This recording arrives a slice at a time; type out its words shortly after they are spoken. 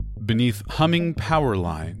Beneath humming power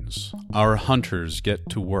lines, our hunters get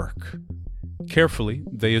to work. Carefully,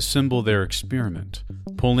 they assemble their experiment,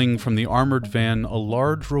 pulling from the armored van a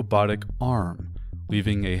large robotic arm,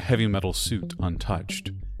 leaving a heavy metal suit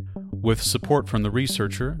untouched. With support from the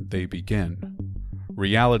researcher, they begin.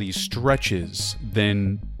 Reality stretches,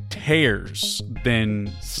 then tears,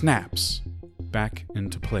 then snaps back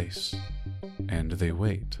into place. And they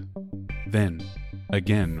wait. Then,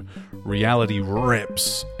 again, reality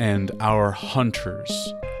rips, and our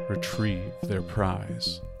hunters retrieve their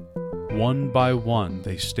prize. One by one,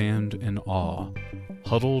 they stand in awe,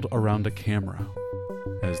 huddled around a camera,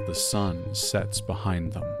 as the sun sets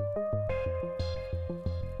behind them.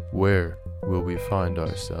 Where will we find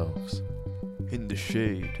ourselves? In the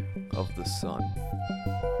shade of the sun.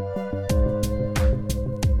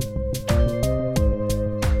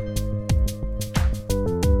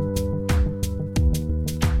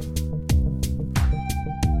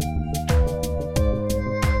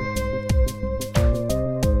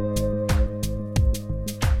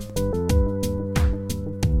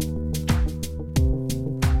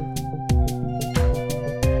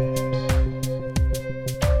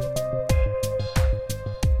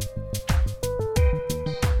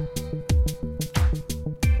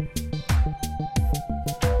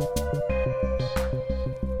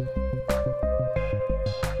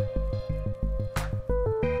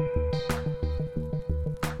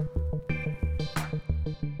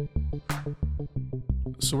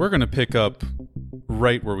 So we're going to pick up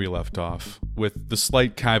right where we left off, with the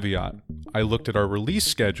slight caveat. I looked at our release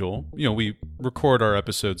schedule. We record our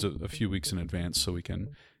episodes a few weeks in advance so we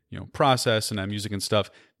can, process and have music and stuff.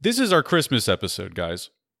 This is our Christmas episode, guys.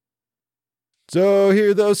 So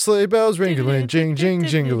hear those sleigh bells ringling, jing, jing,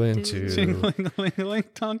 jingling too.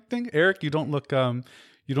 Jingling, ding. Eric, you don't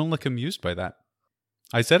look amused by that.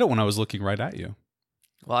 I said it when I was looking right at you.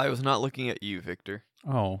 Well, I was not looking at you, Victor.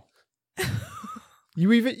 Oh.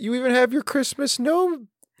 You even have your Christmas gnome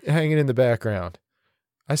hanging in the background.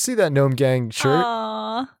 I see that Gnome Gang shirt.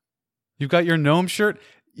 Aww. You've got your gnome shirt?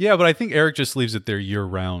 Yeah, but I think Eric just leaves it there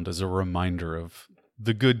year-round as a reminder of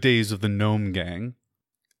the good days of the Gnome Gang.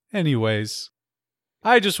 Anyways,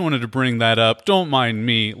 I just wanted to bring that up. Don't mind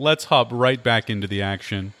me. Let's hop right back into the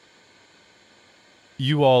action.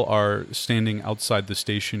 You all are standing outside the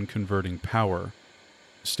station converting power,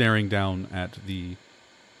 staring down at the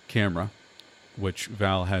camera, which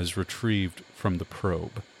Val has retrieved from the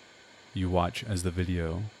probe. You watch as the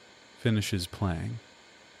video finishes playing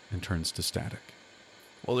and turns to static.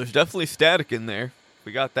 Well, there's definitely static in there.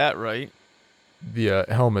 We got that right. The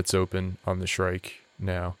helmet's open on the Shrike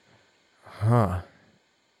now. Huh.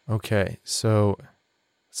 Okay, so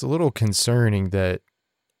it's a little concerning that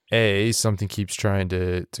something keeps trying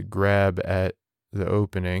to grab at the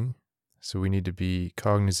opening, so we need to be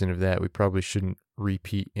cognizant of that. We probably shouldn't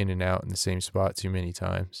repeat in and out in the same spot too many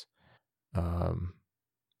times.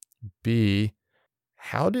 B,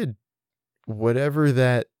 how did whatever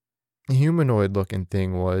that humanoid looking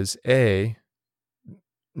thing was,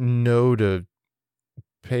 know to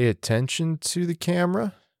pay attention to the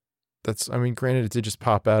camera? Granted it did just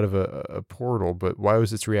pop out of a portal, but why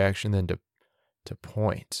was its reaction then to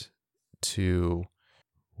point to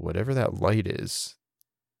whatever that light is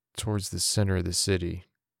towards the center of the city?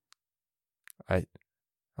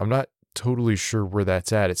 I'm not totally sure where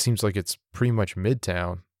that's at. It seems like it's pretty much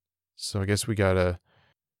Midtown. So I guess we gotta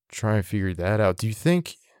try and figure that out. Do you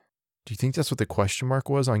think that's what the question mark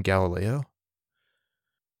was on Galileo?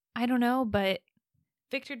 I don't know, but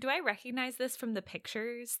Victor, do I recognize this from the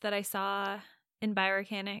pictures that I saw in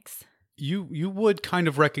biomechanics? You would kind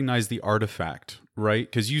of recognize the artifact, right?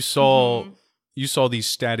 Because you saw these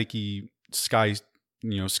staticky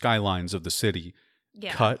skylines of the city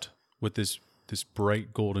cut with this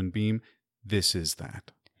bright golden beam. This is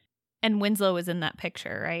that. And Winslow was in that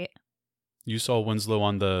picture, right? You saw Winslow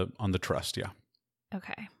on the trust, yeah.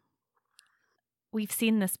 Okay. We've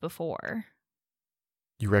seen this before.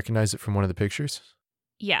 You recognize it from one of the pictures?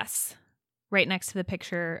 Yes. Right next to the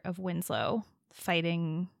picture of Winslow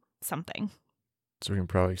fighting something. So we can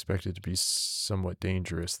probably expect it to be somewhat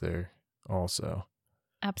dangerous there also.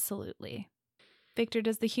 Absolutely. Victor,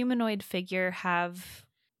 does the humanoid figure have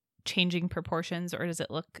changing proportions, or does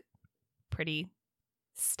it look pretty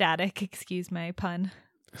static? Excuse my pun.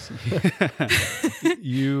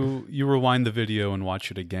 You rewind the video and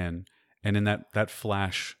watch it again, and in that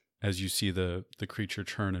flash, as you see the creature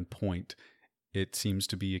turn and point, it seems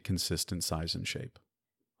to be a consistent size and shape.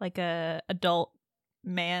 Like a adult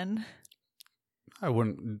man?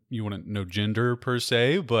 You wouldn't know gender per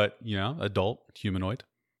se, but adult, humanoid.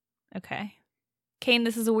 Okay. Kane,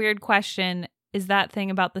 this is a weird question. Is that thing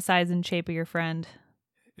about the size and shape of your friend?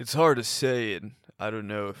 It's hard to say, and I don't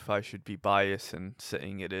know if I should be biased in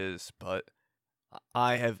saying it is, but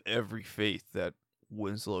I have every faith that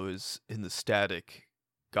Winslow is in the static,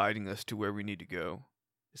 guiding us to where we need to go.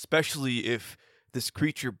 Especially if this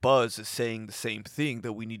creature Buzz is saying the same thing,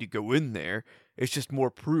 that we need to go in there. It's just more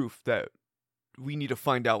proof that we need to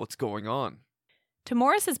find out what's going on. To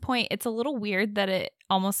Morris's point, it's a little weird that it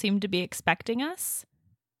almost seemed to be expecting us.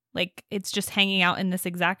 Like, it's just hanging out in this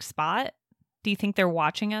exact spot. Do you think they're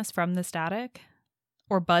watching us from the static?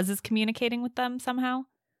 Or Buzz is communicating with them somehow?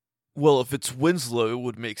 Well, if it's Winslow, it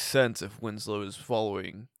would make sense if Winslow is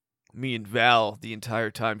following me and Val the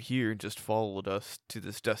entire time here and just followed us to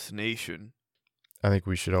this destination. I think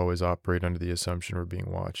we should always operate under the assumption we're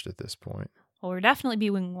being watched at this point. Well, we're definitely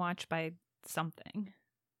being watched by something.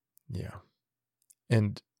 Yeah.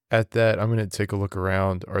 And at that, I'm going to take a look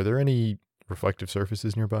around. Are there any reflective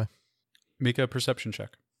surfaces nearby? Make a perception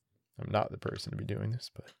check. I'm not the person to be doing this,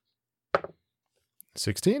 but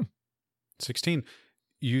 16. 16.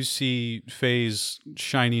 You see Faye's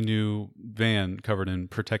shiny new van covered in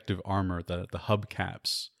protective armor. The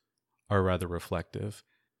hubcaps are rather reflective.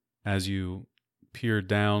 As you peer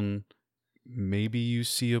down, maybe you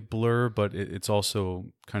see a blur, but it's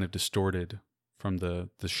also kind of distorted from the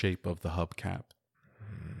shape of the hubcap.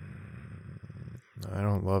 I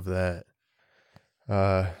don't love that.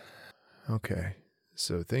 Okay.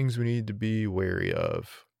 So things we need to be wary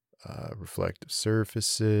of. Reflective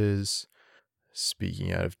surfaces,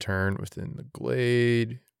 speaking out of turn within the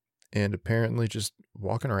glade, and apparently just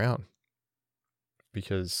walking around.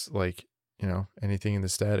 Because, anything in the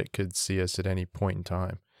static could see us at any point in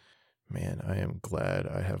time. Man, I am glad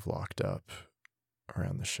I have locked up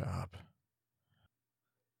around the shop.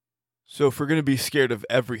 So if we're going to be scared of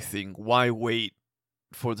everything, why wait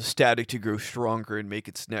for the static to grow stronger and make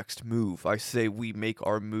its next move? I say we make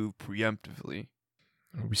our move preemptively.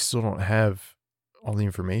 We still don't have all the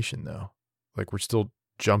information, though. We're still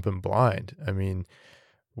jumping blind. I mean,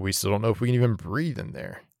 we still don't know if we can even breathe in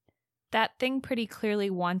there. That thing pretty clearly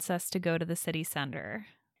wants us to go to the city center.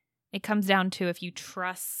 It comes down to if you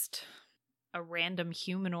trust a random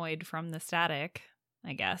humanoid from the static,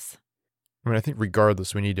 I guess. I mean, I think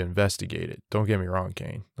regardless, we need to investigate it. Don't get me wrong,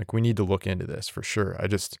 Kane. We need to look into this for sure.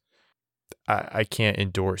 I can't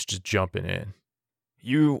endorse just jumping in.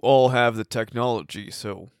 You all have the technology,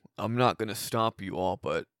 so I'm not going to stop you all,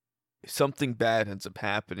 but if something bad ends up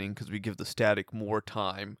happening because we give the static more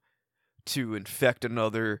time to infect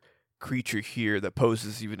another creature here that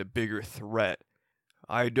poses even a bigger threat,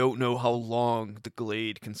 I don't know how long the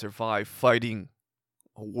Glade can survive fighting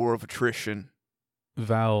a war of attrition.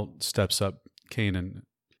 Val steps up, Kane, and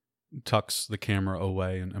tucks the camera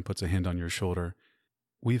away and puts a hand on your shoulder.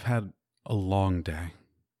 We've had a long day.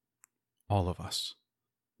 All of us.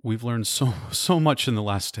 We've learned so much in the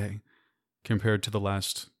last day compared to the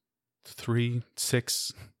last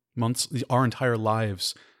 3-6 months, our entire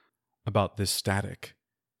lives, about this static.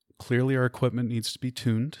 Clearly our equipment needs to be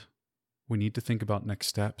tuned. We need to think about next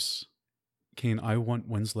steps. Kane, I want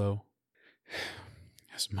Winslow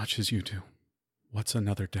as much as you do. What's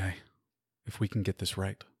another day if we can get this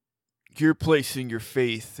right? You're placing your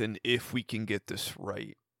faith in if we can get this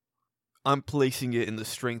right. I'm placing it in the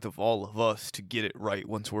strength of all of us to get it right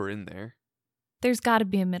once we're in there. There's got to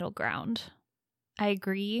be a middle ground. I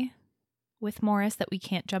agree with Morris that we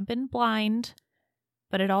can't jump in blind,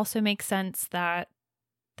 but it also makes sense that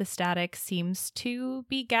the static seems to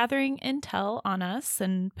be gathering intel on us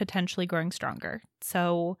and potentially growing stronger.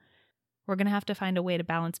 So we're going to have to find a way to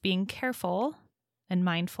balance being careful and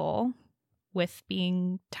mindful with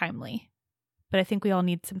being timely. But I think we all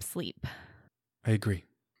need some sleep. I agree.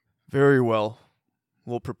 Very well.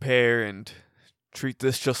 We'll prepare and treat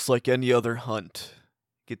this just like any other hunt.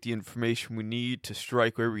 Get the information we need to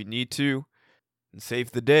strike where we need to and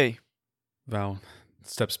save the day. Val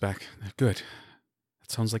steps back. Good.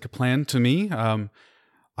 That sounds like a plan to me.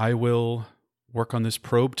 I will work on this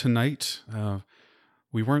probe tonight.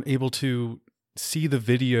 We weren't able to see the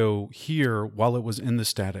video here while it was in the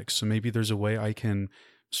static, so maybe there's a way I can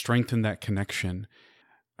strengthen that connection.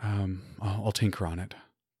 I'll tinker on it.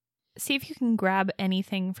 See if you can grab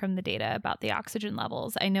anything from the data about the oxygen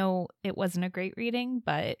levels. I know it wasn't a great reading,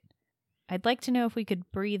 but I'd like to know if we could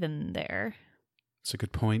breathe in there. That's a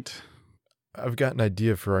good point. I've got an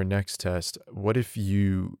idea for our next test. What if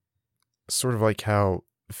you, sort of like how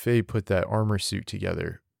Faye put that armor suit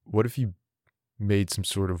together, what if you made some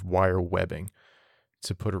sort of wire webbing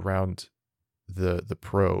to put around the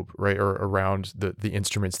probe, right, or around the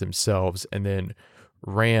instruments themselves, and then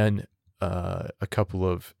ran a couple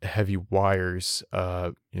of heavy wires,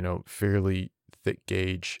 fairly thick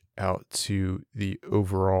gauge out to the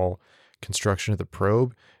overall construction of the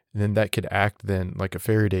probe. And then that could act then like a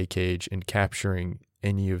Faraday cage in capturing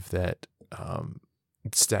any of that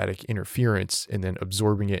static interference and then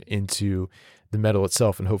absorbing it into the metal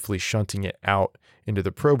itself and hopefully shunting it out into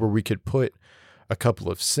the probe, where we could put a couple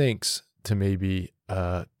of sinks to maybe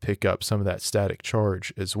pick up some of that static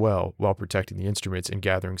charge as well while protecting the instruments and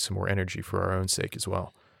gathering some more energy for our own sake as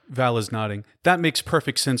well. Val is nodding. That makes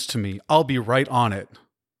perfect sense to me. I'll be right on it.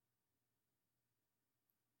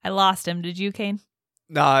 I lost him. Did you, Kane?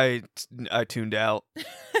 I tuned out.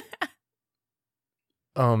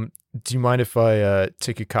 Do you mind if I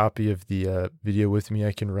take a copy of the video with me?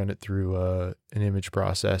 I can run it through an image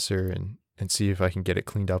processor and see if I can get it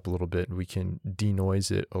cleaned up a little bit, and we can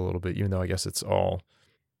denoise it a little bit, even though I guess it's all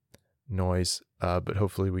noise. But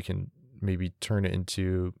hopefully we can maybe turn it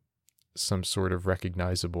into some sort of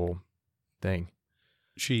recognizable thing.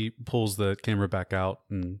 She pulls the camera back out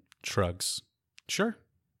and shrugs. Sure.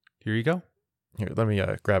 Here you go. Here, let me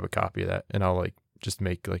grab a copy of that, and I'll just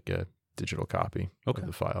make a digital copy Okay. of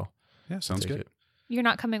the file. Yeah, sounds Take good. it. You're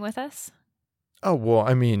not coming with us? Oh, well,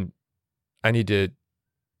 I mean, I need to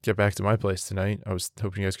get back to my place tonight. I was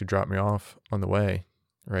hoping you guys could drop me off on the way,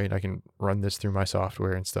 right? I can run this through my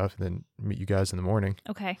software and stuff and then meet you guys in the morning.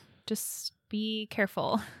 Okay. Just be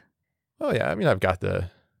careful. Oh, yeah. I mean, I've got the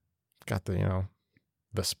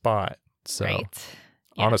the spot. So Right.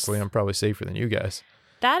 honestly, Yes. I'm probably safer than you guys.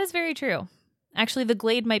 That is very true. Actually, the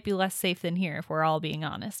Glade might be less safe than here, if we're all being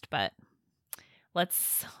honest, but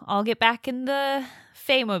let's all get back in the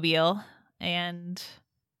Faymobile and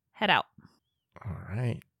head out. All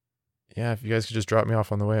right. Yeah, if you guys could just drop me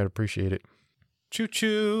off on the way, I'd appreciate it.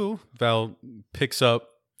 Choo-choo. Val picks up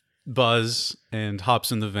Buzz and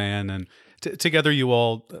hops in the van, and together you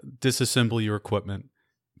all disassemble your equipment,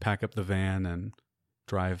 pack up the van, and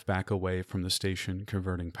drive back away from the station,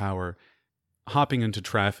 converting power. Hopping into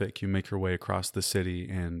traffic, you make your way across the city,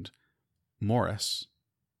 and Morris,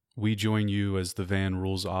 we join you as the van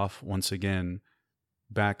rolls off once again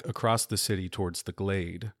back across the city towards the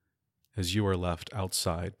Glade, as you are left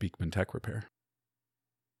outside Beekman Tech Repair.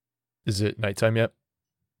 Is it nighttime yet?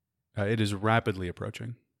 It is rapidly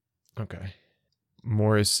approaching. Okay.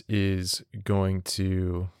 Morris is going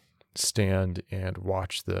to stand and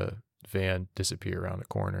watch the van disappear around a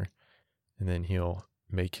corner, and then he'll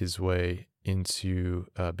make his way into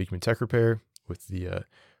Beekman Tech Repair with the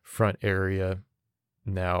front area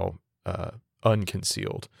now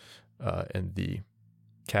unconcealed, and the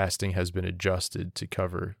casting has been adjusted to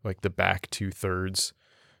cover the back 2/3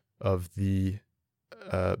 of the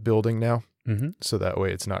building now. Mm-hmm. So that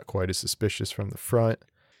way it's not quite as suspicious from the front.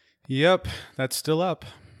 Yep, that's still up.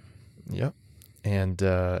 Yep. And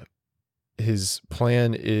his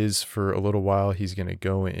plan is for a little while, he's going to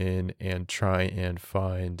go in and try and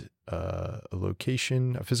find a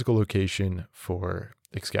physical location for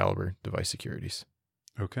Excalibur Device Securities.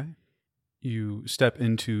 Okay. You step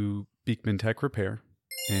into Beekman Tech Repair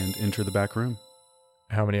and enter the back room.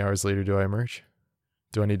 How many hours later do I emerge?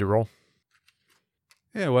 Do I need to roll?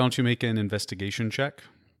 Yeah, why don't you make an investigation check?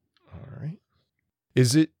 All right.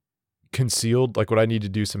 Is it concealed? Would I need to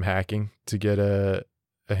do some hacking to get a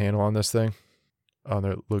handle on this thing, on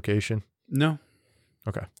their location? No.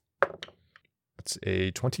 Okay. That's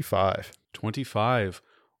a 25. 25.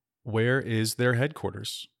 Where is their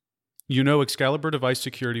headquarters? You know, Excalibur Device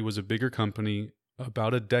Security was a bigger company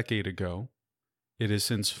about a decade ago. It has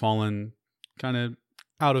since fallen kind of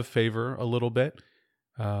out of favor a little bit.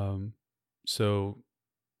 So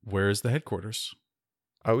where is the headquarters?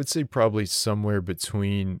 I would say probably somewhere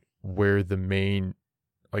between where the main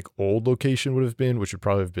old location would have been, which would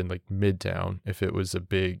probably have been Midtown if it was a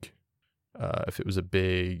big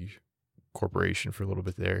corporation for a little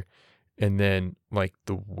bit there, and then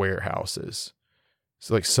the warehouses.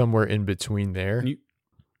 So somewhere in between there.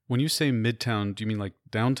 When you say Midtown, do you mean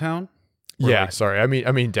downtown? Yeah, sorry. I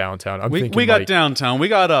mean downtown. We got downtown. We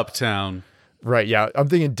got uptown. Right, yeah. I'm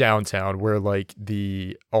thinking downtown where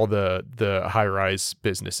all the high-rise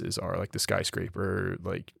businesses are, the skyscraper,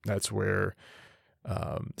 that's where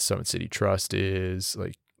Summit City Trust is,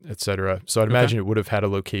 etc. So I'd imagine it would have had a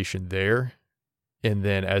location there, and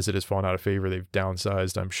then as it has fallen out of favor, they've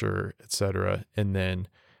downsized, I'm sure, etc. And then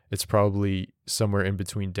it's probably somewhere in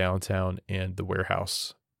between downtown and the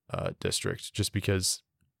warehouse district, just because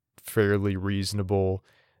fairly reasonable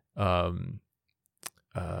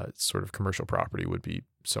sort of commercial property would be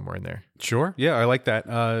somewhere in there. Sure. Yeah, I like that.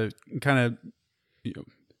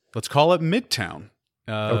 Let's call it Midtown.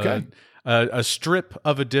 Okay. A strip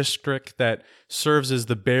of a district that serves as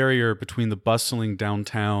the barrier between the bustling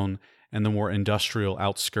downtown and the more industrial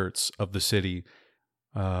outskirts of the city.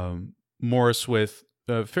 Morris, with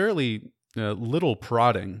fairly little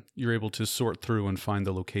prodding, you're able to sort through and find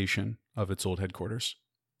the location of its old headquarters.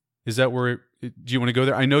 Is that where? Do you want to go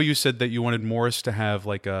there? I know you said that you wanted Morris to have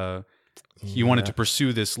like you wanted to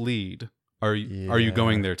pursue this lead. Are you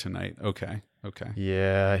going there tonight? Okay.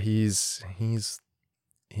 Yeah, he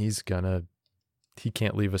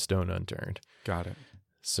can't leave a stone unturned. Got it.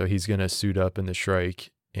 So he's gonna suit up in the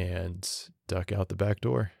Shrike and duck out the back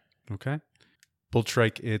door. Okay.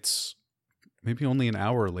 Bullstrike, it's maybe only an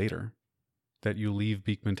hour later that you leave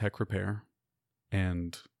Beekman Tech Repair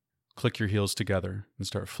and click your heels together and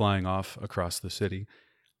start flying off across the city.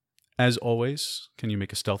 As always, can you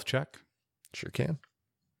make a stealth check? Sure can.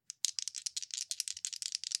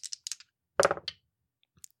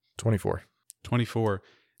 24. 24.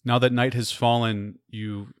 Now that night has fallen,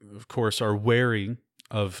 you, of course, are wary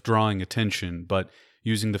of drawing attention, but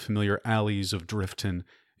using the familiar alleys of Drifton,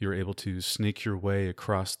 you're able to snake your way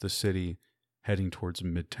across the city, heading towards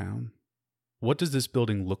Midtown. What does this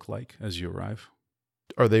building look like as you arrive?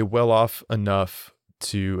 Are they well off enough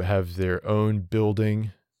to have their own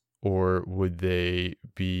building, or would they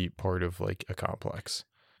be part of like a complex?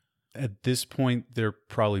 At this point, they're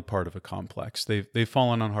probably part of a complex. They've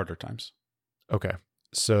fallen on harder times. Okay.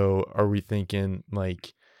 So are we thinking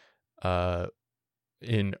like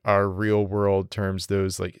in our real world terms,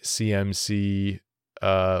 those like CMC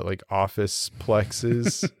like office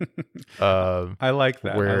plexes? I like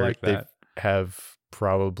that. Where I like that. they have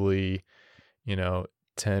probably,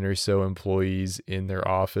 10 or so employees in their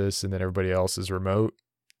office and then everybody else is remote.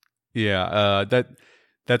 Yeah,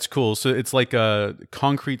 that's cool. So it's like a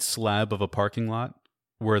concrete slab of a parking lot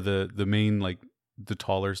where the main, like the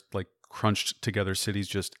taller, like crunched together cities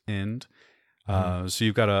just end. So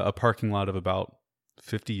you've got a parking lot of about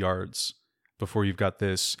 50 yards before you've got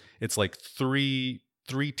this. It's like three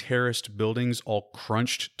terraced buildings all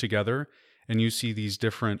crunched together, and you see these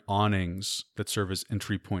different awnings that serve as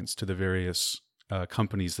entry points to the various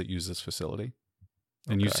companies that use this facility.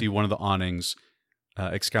 And you see one of the awnings,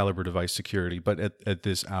 Excalibur Device Security, but at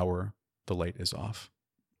this hour, the light is off.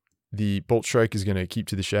 The Bolt Strike is going to keep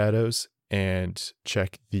to the shadows and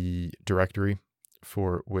check the directory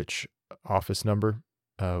for which office number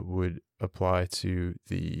would apply to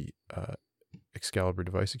the Excalibur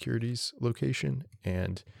Device Security's location.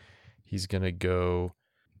 And he's going to go,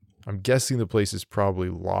 I'm guessing the place is probably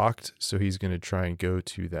locked, so he's going to try and go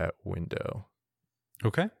to that window.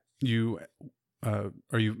 Okay.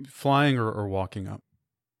 Are you flying or walking up?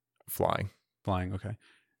 Flying. Flying, okay.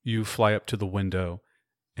 You fly up to the window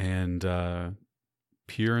and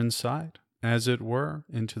peer inside, as it were,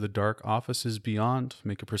 into the dark offices beyond.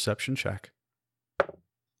 Make a perception check.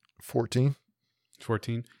 14.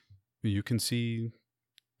 14. You can see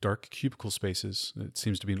dark cubicle spaces. It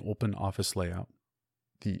seems to be an open office layout.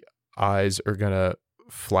 The eyes are going to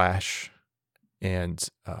flash, and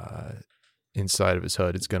inside of his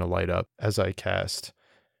HUD, it's going to light up as I cast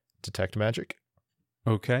Detect Magic.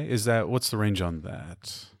 Okay. What's the range on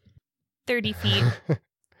that? 30 feet.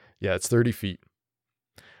 Yeah, it's 30 feet.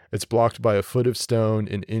 It's blocked by a foot of stone,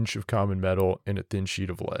 an inch of common metal, and a thin sheet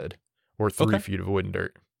of lead, or 3 feet of wood and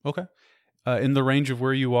dirt. Okay. In the range of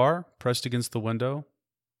where you are, pressed against the window,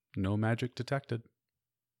 no magic detected.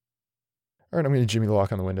 All right, I'm going to jimmy the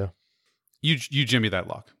lock on the window. You jimmy that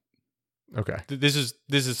lock. Okay. This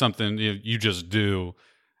is something you just do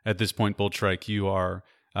at this point, Bolt Strike. You are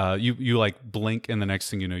you like blink, and the next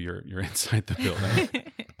thing you know, you're inside the building.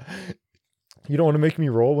 You don't want to make me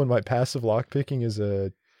roll when my passive lock picking is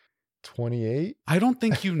a 28? I don't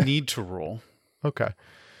think you need to roll. Okay.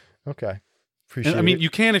 Appreciate I mean, it. you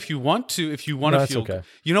can if you want to. If you want to feel, okay.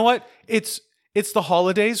 You know what? It's the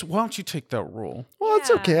holidays. Why don't you take that roll? Well, it's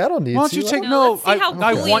okay. I don't need to. Why don't you take? No, let's see how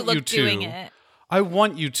I cool want you you look to. doing it. I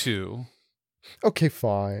want you to. Okay,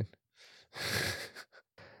 fine.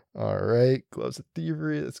 All right. Gloves of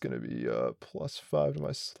Thievery. That's going to be +5 to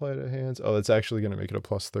my sleight of hands. Oh, that's actually going to make it a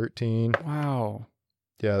 +13. Wow.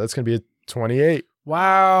 Yeah, that's going to be a 28.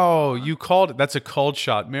 Wow. You called it. That's a called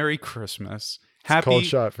shot. Merry Christmas. It's a called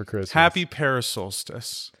shot for Christmas. Happy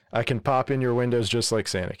Parasolstice. I can pop in your windows just like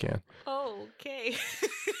Santa can. Oh, okay.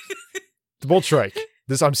 The Bolt Strike.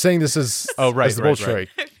 I'm saying this is Oh, right, as the right, Bolt right.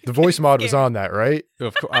 Strike. The voice mod was on that, right?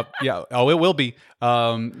 Of course. Yeah. Oh, it will be.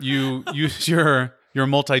 You use your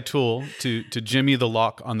multi-tool to jimmy the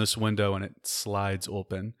lock on this window, and it slides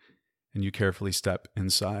open, and you carefully step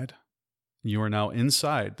inside. You are now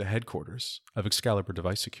inside the headquarters of Excalibur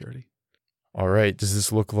Device Security. All right. Does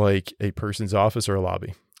this look like a person's office or a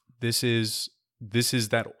lobby? This is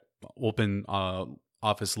that open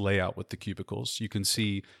office layout with the cubicles. You can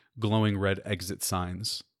see glowing red exit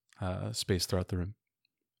signs spaced throughout the room.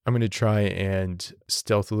 I'm going to try and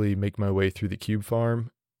stealthily make my way through the cube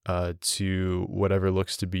farm to whatever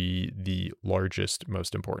looks to be the largest,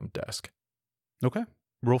 most important desk. Okay.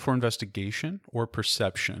 Roll for investigation or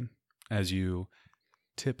perception as you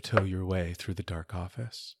tiptoe your way through the dark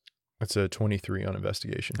office. That's a 23 on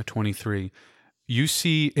investigation. A 23. You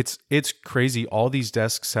see, it's crazy. All these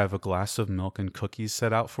desks have a glass of milk and cookies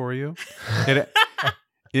set out for you.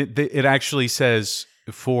 It actually says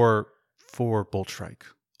for Bolt Strike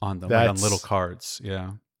on them, like on little cards.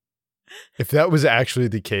 Yeah. If that was actually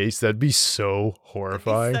the case, that'd be so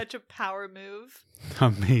horrifying. Such a power move.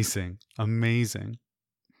 Amazing.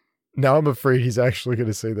 Now I'm afraid he's actually going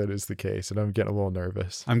to say that is the case, and I'm getting a little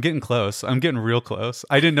nervous. I'm getting close. I'm getting real close.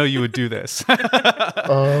 I didn't know you would do this.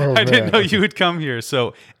 Oh, I didn't know man. you would come here.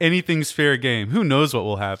 So anything's fair game. Who knows what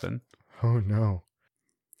will happen? Oh, no.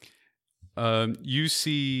 You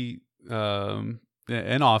see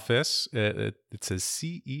an office. It says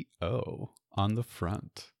CEO on the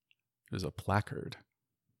front. There's a placard.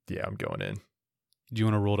 Yeah, I'm going in. Do you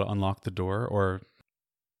want to roll to unlock the door, or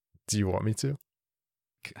Do you want me to?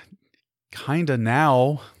 kinda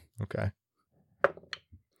now? Okay.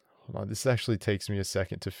 Hold on. This actually takes me a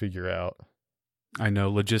second to figure out. I know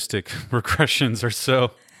logistic regressions are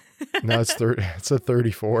so. No, it's a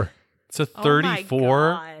 34. It's a Oh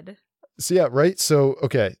 34. my God. So yeah, right. So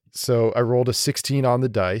okay. So I rolled a 16 on the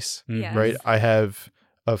dice. Yes. Right. I have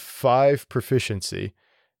a 5 proficiency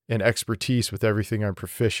and expertise with everything I'm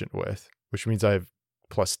proficient with, which means I have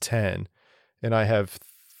plus 10, and I have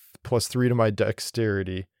plus 3 to my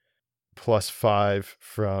dexterity, plus 5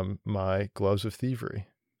 from my gloves of thievery.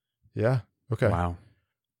 Yeah. Okay. Wow.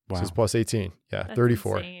 So it's plus 18. Yeah. That's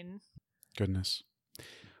 34. insane. Goodness.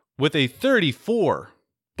 With a 34,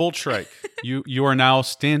 Bolt Strike, you are now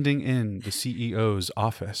standing in the CEO's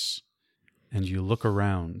office, and you look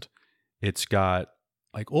around. It's got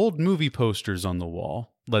like old movie posters on the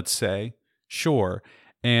wall, let's say. Sure.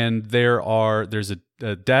 And there's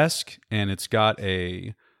a desk, and it's got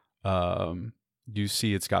you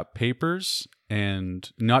see it's got papers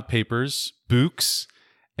and not papers, books,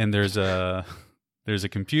 and there's a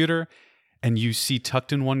computer, and you see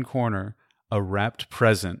tucked in one corner a wrapped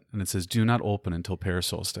present, and it says "Do not open until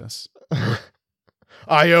Parasolstice."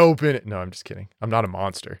 I open it. No, I'm just kidding. I'm not a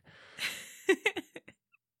monster.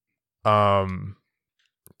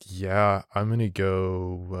 Yeah, I'm gonna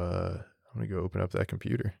go open up that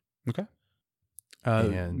computer. Okay.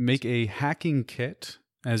 And- Make a hacking kit.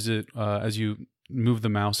 As you move the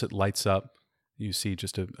mouse, it lights up. You see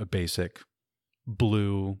just a basic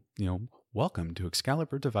blue, welcome to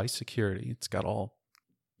Excalibur Device Security. It's got all,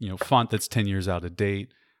 font that's 10 years out of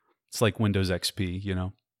date. It's like Windows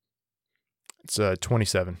XP, It's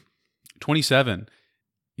 27. 27.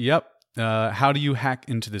 Yep. How do you hack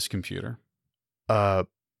into this computer? The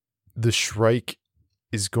Shrike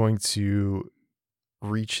is going to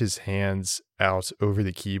reach his hands out over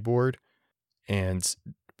the keyboard and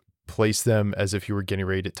place them as if you were getting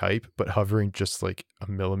ready to type, but hovering just like a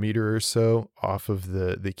millimeter or so off of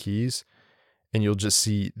the keys. And you'll just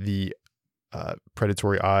see the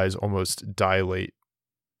predatory eyes almost dilate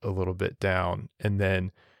a little bit down. And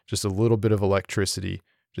then just a little bit of electricity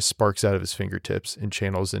just sparks out of his fingertips and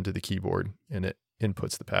channels into the keyboard, and it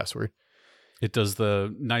inputs the password. It does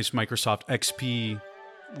the nice Microsoft XP,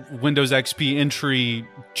 Windows XP entry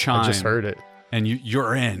chime. I just heard it. And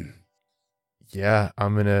you're in. Yeah,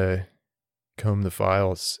 I'm going to comb the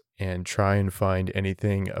files and try and find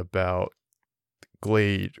anything about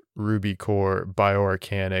Glade, Ruby Core,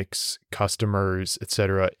 Bioarcanics, customers,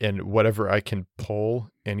 etc. And whatever I can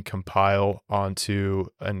pull and compile onto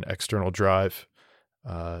an external drive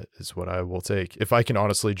is what I will take. If I can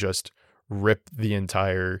honestly just rip the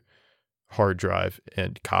entire hard drive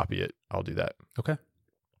and copy it, I'll do that. Okay.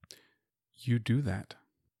 You do that.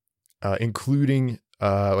 Including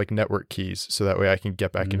like network keys, so that way I can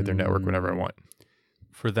get back into their network whenever I want.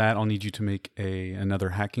 For that, I'll need you to make another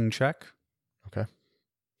hacking check. Okay.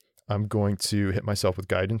 I'm going to hit myself with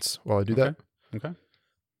guidance while I do that. Okay.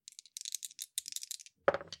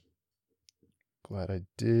 Glad I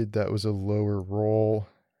did. That was a lower roll.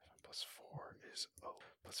 Plus 4 is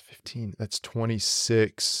plus 15. That's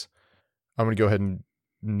 26. I'm going to go ahead and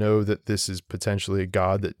know that this is potentially a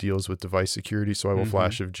god that deals with device security, so I will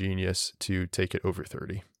flash of genius to take it over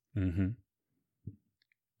 30. Mm-hmm.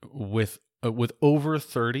 With over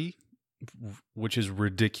 30, which is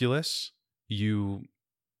ridiculous, you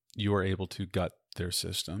are able to gut their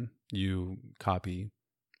system. You copy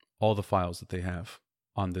all the files that they have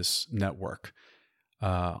on this network.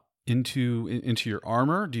 into your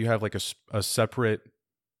armor? Do you have like a separate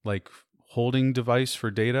like holding device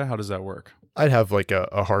for data? How does that work? I'd have like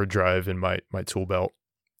a hard drive in my tool belt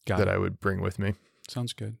Got that it. I would bring with me.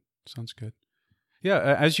 Sounds good. Yeah,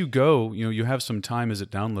 as you go, you have some time as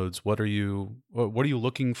it downloads. What are you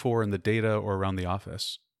looking for in the data or around the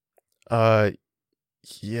office?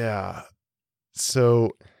 Yeah.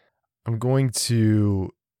 So I'm going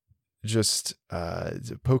to just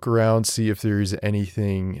poke around, see if there's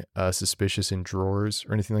anything suspicious in drawers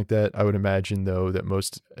or anything like that. I would imagine, though, that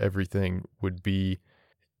most everything would be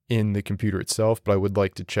in the computer itself, but I would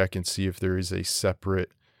like to check and see if there is a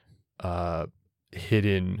separate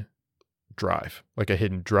hidden drive, like a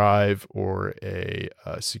hidden drive or a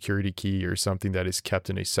security key or something that is kept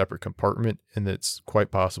in a separate compartment. And it's quite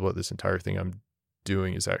possible that this entire thing I'm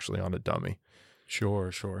doing is actually on a dummy.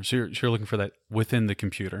 Sure. So you're looking for that within the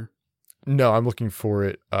computer? No, I'm looking for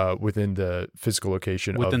it within the physical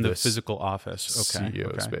location within of the this physical office. Okay.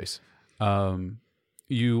 CEO space.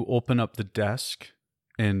 You open up the desk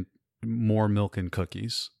and more milk and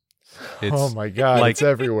cookies. Oh my God, it's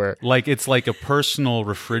everywhere. Like it's like a personal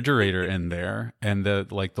refrigerator in there, and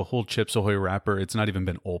the whole Chips Ahoy wrapper, it's not even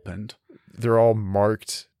been opened. They're all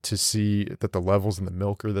marked to see that the levels in the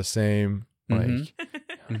milk are the same. Mhm.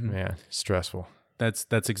 Like, man, stressful. That's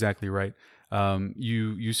exactly right.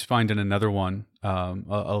 You find in another one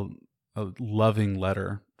a loving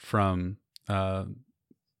letter from a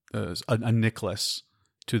Nicholas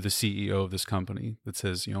to the CEO of this company that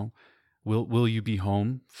says, will you be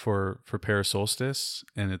home for Paris Solstice?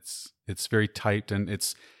 And it's very typed, and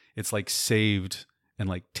it's like saved and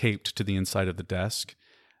like taped to the inside of the desk.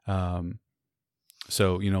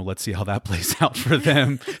 So, let's see how that plays out for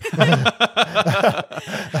them.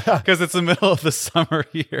 Because it's the middle of the summer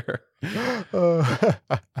here.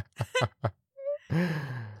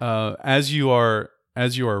 As you are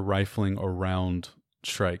rifling around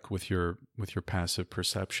Shrike with your passive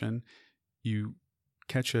perception, you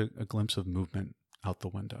catch a glimpse of movement out the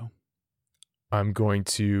window. I'm going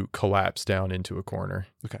to collapse down into a corner.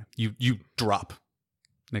 Okay. You drop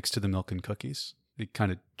next to the milk and cookies. It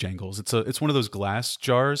kind of jangles. It's one of those glass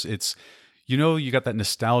jars. It's, you got that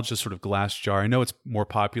nostalgia sort of glass jar. I know it's more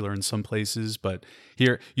popular in some places, but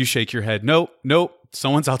here you shake your head. Nope,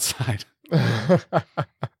 someone's outside.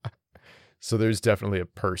 So there's definitely a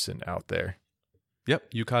person out there. Yep.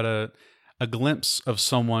 You caught a glimpse of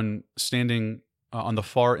someone standing on the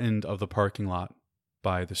far end of the parking lot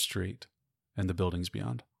by the street and the buildings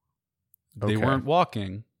beyond. They Okay. weren't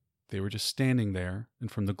walking. They were just standing there. And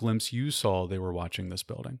from the glimpse you saw, they were watching this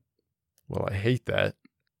building. Well, I hate that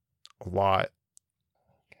a lot.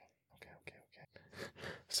 Okay.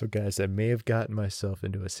 So, guys, I may have gotten myself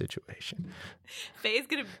into a situation. Faye's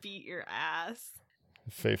gonna beat your ass.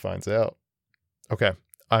 Faye finds out. Okay.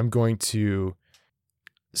 I'm going to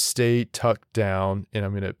stay tucked down, and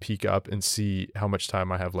I'm going to peek up and see how much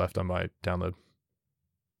time I have left on my download.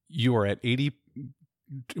 You are at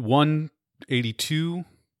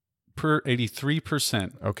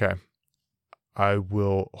 83%. Okay. I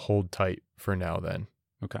will hold tight for now then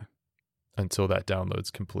Okay. until that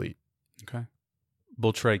download's complete. Okay.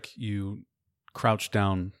 Bulltrike, you crouch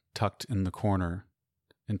down, tucked in the corner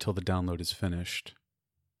until the download is finished.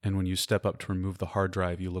 And when you step up to remove the hard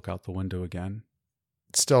drive, you look out the window again.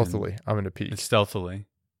 Stealthily, I'm going to peek. It's stealthily.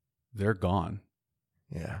 They're gone.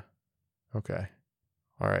 Yeah. Okay.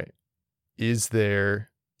 All right. Is there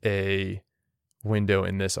a window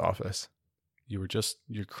in this office? You're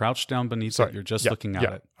crouched down beneath Sorry. it. You're just Yeah, looking at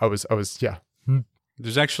yeah. it. I was, yeah.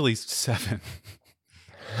 There's actually 7.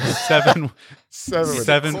 7.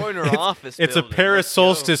 Seven. Corner It's- office. It's a building. Paris Let's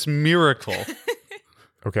go. solstice miracle.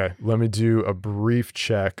 Okay. Let me do a brief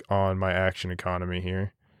check on my action economy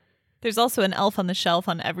here. There's also an elf on the shelf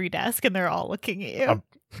on every desk, and they're all looking at you.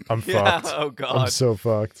 I'm Yeah. fucked. Oh I'm God. so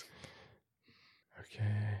fucked.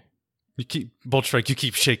 Okay. Bulltrike, you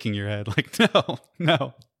keep shaking your head like,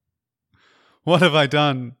 no. What have I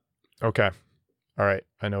done? Okay. All right.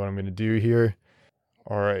 I know what I'm going to do here.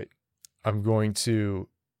 All right. I'm going to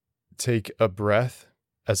take a breath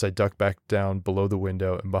as I duck back down below the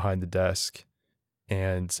window and behind the desk.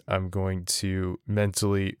 And I'm going to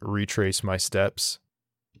mentally retrace my steps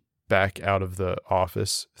back out of the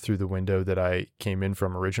office through the window that I came in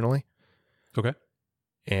from originally. Okay.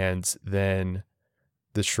 And then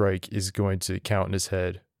the Shrike is going to count in his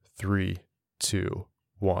head 3, 2,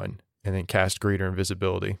 1, and then cast Greater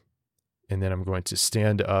Invisibility. And then I'm going to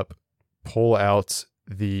stand up, pull out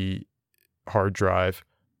the hard drive,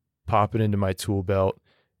 pop it into my tool belt,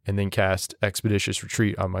 and then cast Expeditious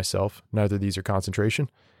Retreat on myself. Neither of these are concentration.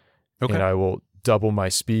 Okay. And I will double my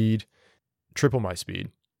speed, triple my speed,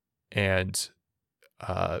 and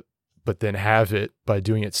but then have it by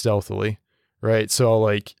doing it stealthily, right? So I'll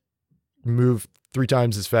like move 3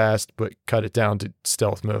 times as fast, but cut it down to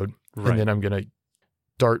stealth mode. Right. And then I'm going to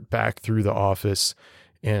dart back through the office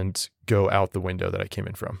and go out the window that I came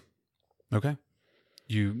in from. Okay.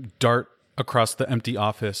 You dart across the empty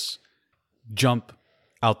office, jump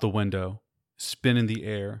out the window, spin in the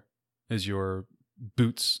air as your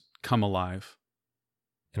boots come alive.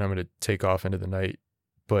 And I'm going to take off into the night.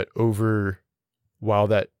 But while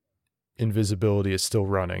that invisibility is still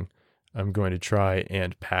running, I'm going to try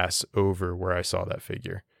and pass over where I saw that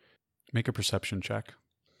figure. Make a perception check.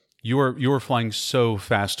 You are flying so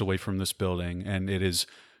fast away from this building, and it is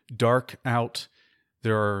dark out.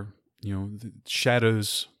 There are, the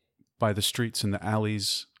shadows by the streets and the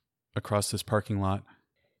alleys across this parking lot,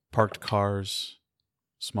 parked cars,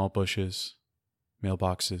 small bushes,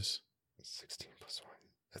 mailboxes. 16 plus 1.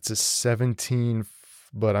 That's a 17,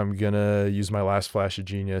 but I'm going to use my last flash of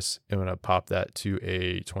genius. I'm going to pop that to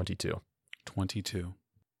a 22. 22.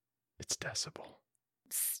 It's decibel.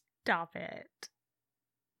 Stop it.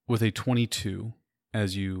 With a 22,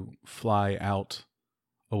 as you fly out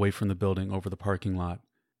away from the building over the parking lot,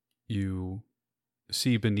 you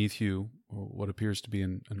see beneath you what appears to be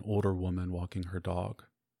an older woman walking her dog.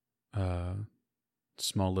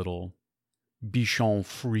 Small little bichon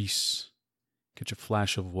frise. Catch a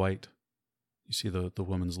flash of white. You see the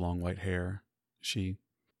woman's long white hair. She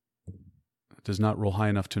does not roll high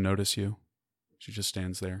enough to notice you. She just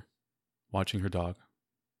stands there, watching her dog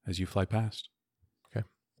as you fly past. Okay.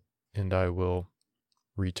 And I will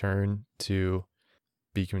return to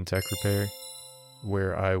Beacon Tech Repair,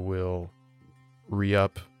 where I will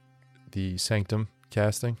re-up the Sanctum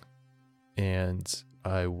casting, and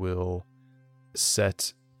I will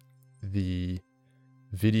set the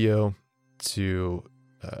video to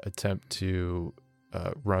attempt to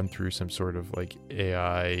run through some sort of like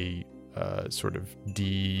AI sort of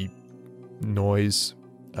de-noise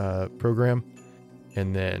program.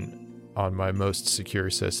 And then on my most secure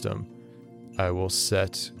system, I will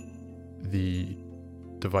set the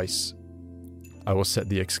device. I will set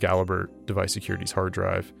the Excalibur device security's hard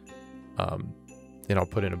drive. And I'll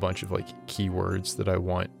put in a bunch of like keywords that I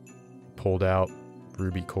want pulled out: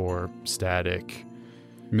 Ruby core, static,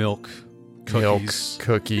 Milk, cookies.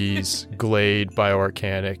 cookies, Glade,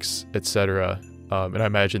 bioarcanics, etc. And I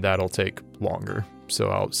imagine that'll take longer. So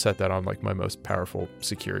I'll set that on like my most powerful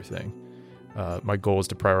secure thing. My goal is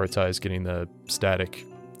to prioritize getting the static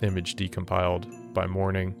image decompiled by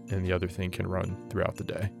morning, and the other thing can run throughout the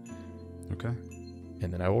day. Okay.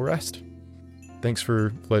 And then I will rest. Thanks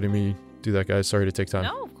for letting me do that, guys. Sorry to take time.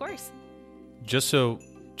 No, of course. Just so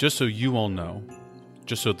you all know,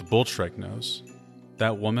 just so the Bull Strike knows,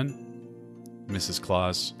 that woman, Mrs.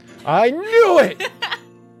 Claus. I knew it!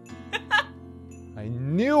 I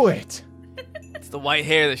knew it! It's the white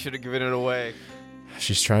hair that should have given it away.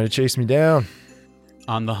 She's trying to chase me down.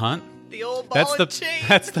 On the hunt. The old ball That's and the chain.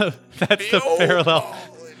 that's the parallel.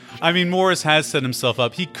 I mean, Morris has set himself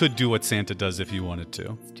up. He could do what Santa does if he wanted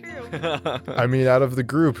to, It's true. I mean, out of the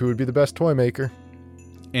group, who would be the best toy maker?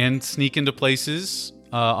 and sneak into places,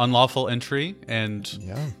 unlawful entry, and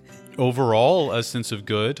Yeah. overall a sense of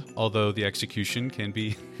good. Although the execution can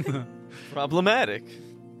be Problematic.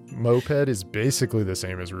 Moped is basically the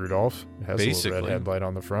same as Rudolph. It has a little Basically. red headlight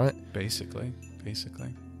on the front. basically.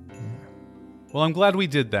 Well, I'm glad we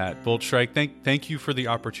did that, Bolt Strike. Thank you for the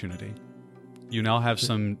opportunity. You now have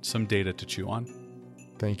some data to chew on.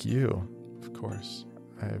 Thank you. Of course.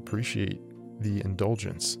 I appreciate the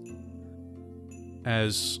indulgence.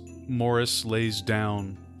 As Morris lays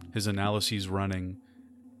down, his analyses running,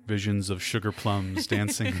 visions of sugar plums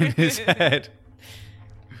dancing in his head.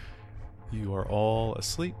 You are all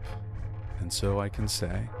asleep, and so I can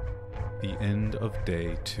say, the end of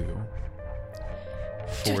day 2.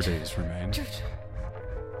 4 days remain.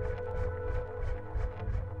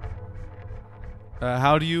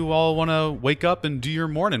 How do you all want to wake up and do your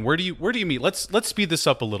morning? Where do you meet? Let's speed this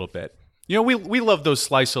up a little bit. We love those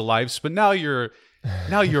slice of lives, but now you're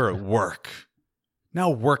at work. Now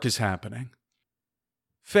work is happening.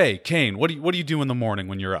 Faye, Kane, what do you do in the morning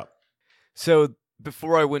when you're up? So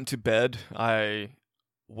before I went to bed, I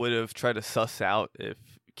would have tried to suss out if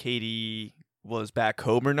Katie was back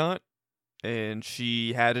home or not, and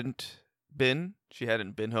she hadn't been. She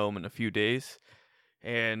hadn't been home in a few days,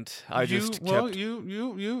 and I just kept.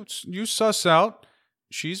 You suss out.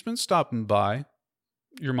 She's been stopping by.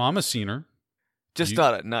 Your mama's seen her. Just you-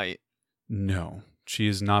 not at night. No, she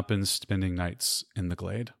has not been spending nights in the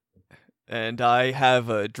glade. And I have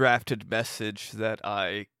a drafted message that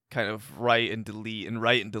I kind of write and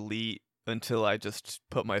delete until I just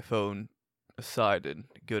put my phone aside and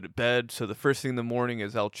go to bed. So the first thing in the morning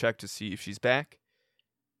is I'll check to see if she's back.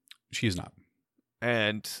 She is not.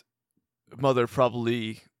 And mother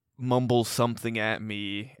probably mumbles something at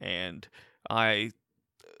me, and I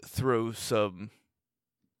throw some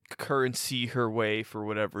currency her way for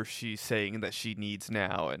whatever she's saying that she needs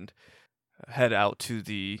now, and head out to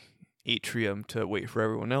the atrium to wait for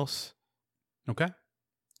everyone else. Okay.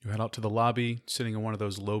 You head out to the lobby, sitting on one of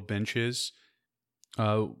those low benches.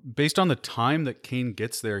 Based on the time that Kane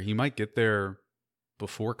gets there, he might get there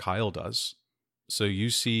before Kyle does. So you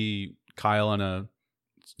see Kyle in a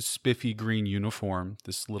spiffy green uniform,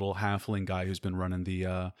 this little halfling guy who's been running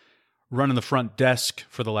the front desk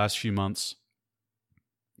for the last few months.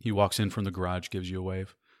 He walks in from the garage, gives you a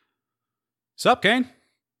wave. Sup, Kane?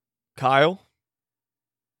 Kyle?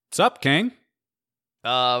 Sup, Kane?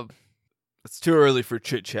 It's too early for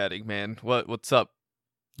chit-chatting, man. What's up?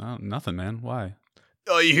 Oh, nothing, man. Why?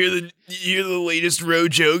 Oh, you hear the latest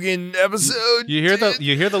Rojogan episode? You hear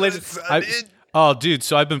the latest? Oh, dude.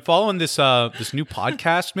 So I've been following this new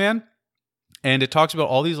podcast, man, and it talks about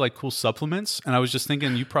all these like cool supplements. And I was just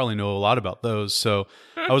thinking you probably know a lot about those. So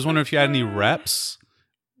I was wondering if you had any recs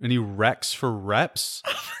for reps.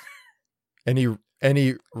 Any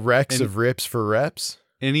recs of rips for reps?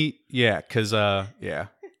 Because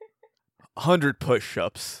 100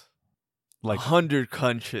 push-ups, like 100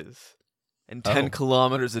 crunches, and 10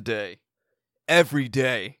 kilometers a day. Every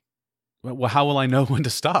day. Well, how will I know when to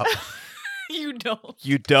stop? You don't.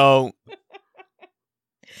 You don't.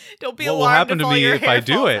 Don't be What will alarmed happen if to all me your if hair I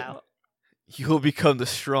do falls it? out. You'll become the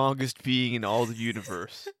strongest being in all the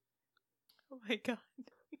universe. Oh my god.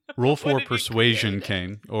 Roll What for did you persuasion, create?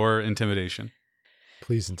 Kane, or intimidation.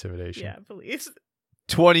 Please, intimidation. Yeah, please.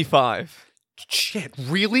 25. Shit,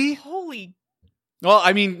 really? Holy. Well,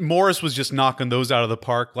 I mean, Morris was just knocking those out of the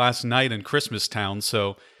park last night in Christmas Town,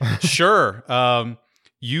 so sure.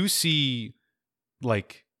 You see,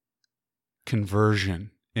 like,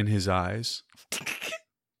 conversion in his eyes.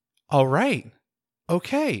 All right.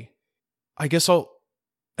 Okay. I guess I'll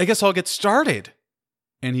get started.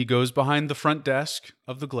 And he goes behind the front desk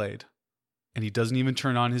of the Glade, and he doesn't even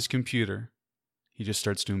turn on his computer. He just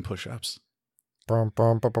starts doing push-ups. Kyle's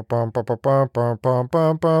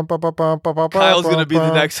gonna be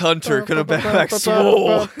the next hunter, gonna back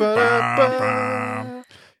swole.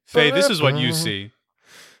 Faye, this is what you see.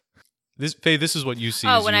 This is what you see.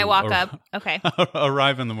 Oh, as when I you walk up. Okay.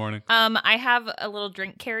 arrive in the morning. I have a little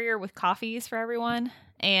drink carrier with coffees for everyone,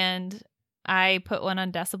 and I put one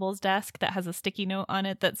on Decibel's desk that has a sticky note on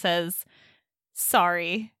it that says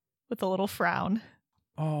 "sorry" with a little frown.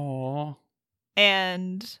 Oh.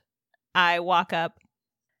 And I walk up.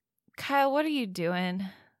 Kyle, what are you doing?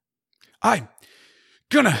 I'm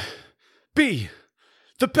gonna be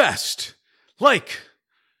the best, like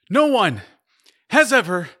no one has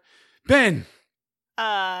ever been.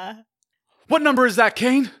 What number is that,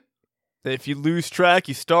 Kane? If you lose track,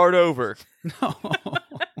 you start over. No.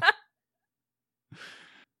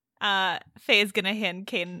 Faye's gonna hand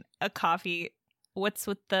Kane a coffee. What's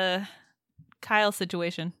with the Kyle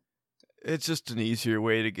situation? It's just an easier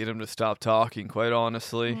way to get him to stop talking, quite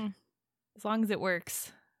honestly. As long as it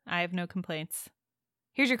works, I have no complaints.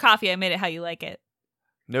 Here's your coffee. I made it how you like it.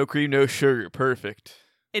 No cream, no sugar. Perfect.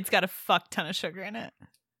 It's got a fuck ton of sugar in it.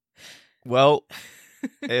 Well,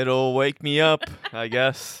 it'll wake me up, I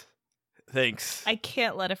guess. Thanks. I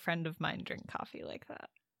can't let a friend of mine drink coffee like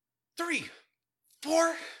that. 3,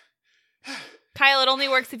 4. Kyle, it only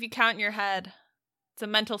works if you count in your head. It's a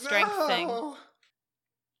mental strength thing.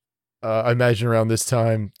 I imagine around this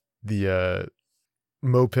time, the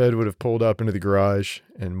moped would have pulled up into the garage,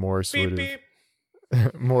 and Morris would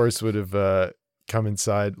have come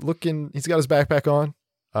inside, looking. He's got his backpack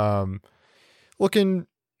on, looking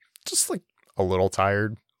just like a little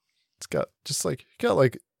tired. It's got a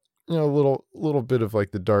little bit of like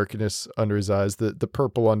the darkness under his eyes. The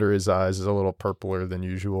purple under his eyes is a little purpler than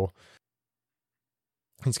usual.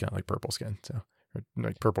 He's got like purple skin, so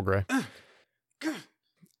like purple gray.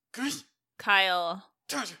 Kyle,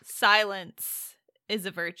 silence is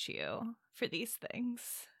a virtue for these things.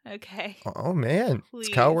 Okay. Oh man, Please.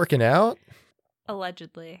 is Kyle working out?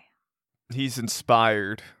 Allegedly. He's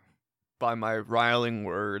inspired by my riling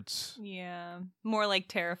words. Yeah. More like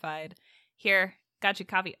terrified. Here, got you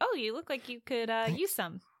coffee. Oh, you look like you could use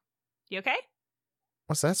some. You okay?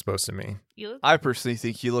 What's that supposed to mean? You look I personally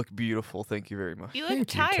think you look beautiful. Thank you very much. you look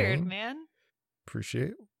Thank you, tired, Kane. man. Appreciate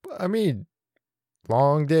it. I mean,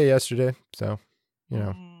 long day yesterday, so you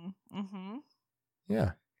know, Mm-hmm.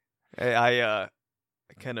 yeah. I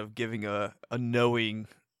kind of giving a knowing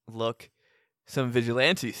look. Some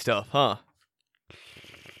vigilante stuff, huh?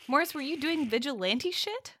 Morris, were you doing vigilante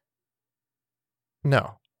shit?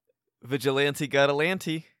 No, Vigilante got a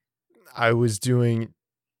lanty. I was doing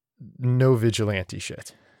no vigilante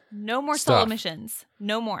shit. No more solo Stuff. missions.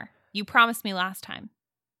 No more. You promised me last time.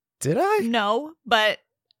 Did I? No, but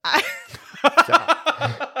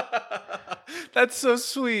That's so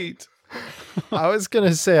sweet. I was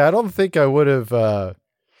gonna say I don't think I would have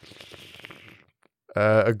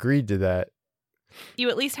agreed to that. you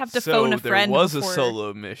at least have to So phone a friend. there was before... a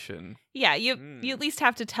solo mission. Yeah, you at least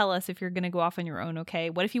have to tell us if you're going to go off on your own, okay?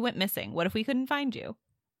 What if you went missing? What if we couldn't find you?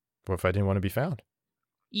 What if I didn't want to be found?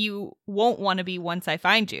 You won't want to be once I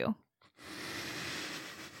find you.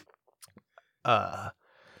 Okay.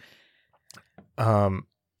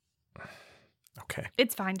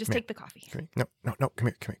 It's fine. Just Come take the coffee. Come here. No. Come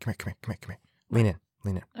here. Lean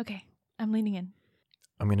in. Okay. I'm leaning in.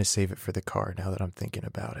 I'm gonna save it for the car now that I'm thinking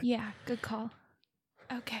about it. Yeah, good call.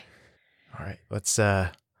 Okay. All right. Let's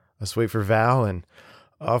wait for Val and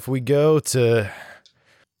off we go to,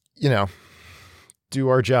 do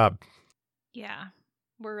our job. Yeah.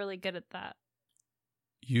 We're really good at that.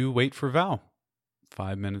 You wait for Val.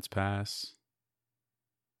 5 minutes pass.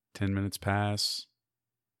 10 minutes pass.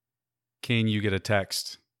 Kane, you get a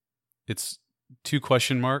text. It's 2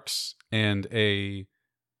 question marks and a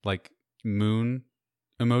moon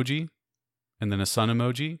emoji, and then a sun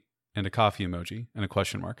emoji and a coffee emoji and a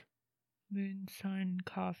question mark. Moon, sun,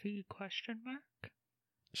 coffee, question mark?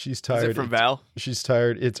 She's Is tired. it from Val? She's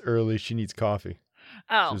tired. It's early. She needs coffee. She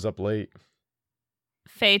Oh. was up late.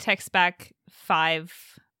 Faye texts back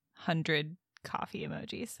 500 coffee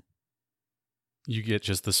emojis. You get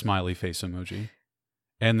just the smiley face emoji,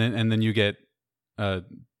 and then you get a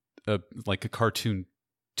cartoon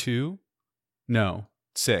 2, no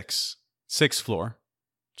 6 floor.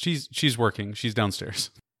 She's working. She's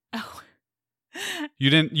downstairs. Oh. You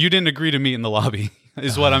didn't agree to meet in the lobby,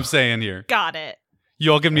 is what I'm saying here. Got it.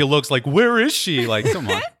 You all give me looks like, where is she? Like, come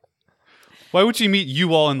on. Why would she meet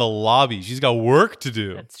you all in the lobby? She's got work to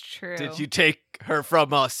do. That's true. Did you take her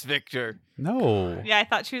from us, Victor? No. Yeah, I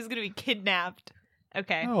thought she was going to be kidnapped.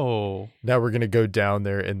 Okay. No. Now we're gonna go down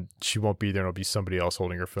there, and she won't be there. It'll be somebody else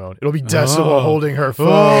holding her phone. It'll be Decibel holding her phone.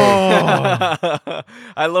 Oh.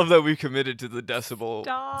 I love that we committed to the Decibel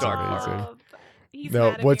Stop. dark Amazing. mark. He's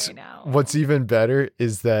No, mad at what's me right now. what's even better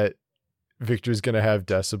is that Victor's gonna have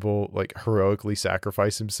Decibel heroically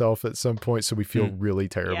sacrifice himself at some point, so we feel really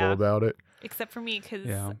terrible Yeah. about it. Except for me, because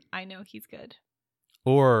Yeah. I know he's good.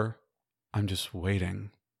 Or I'm just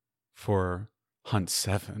waiting for Hunt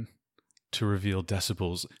 7 to reveal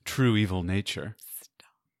Decibel's true evil nature.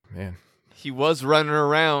 Man, He was running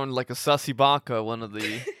around like a sussy baka, one of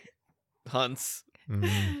the hunts.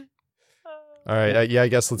 Mhm. All right, I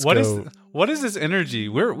guess let's What go. what is this energy?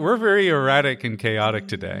 We're very erratic and chaotic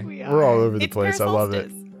today. We're all over the It's place. I love it.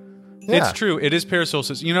 Parasolstice. Yeah. It's true. It is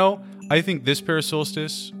Parasolstice. I think this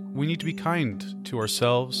Parasolstice, we need to be kind to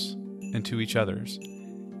ourselves and to each others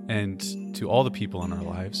and to all the people in our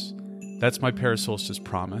lives. That's my Parasolstice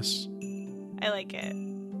promise. I like it.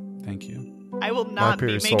 Thank you. I will My not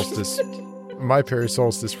be making... my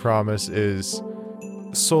Parasolstice promise is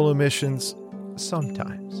solo missions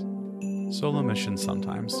sometimes. Solo mission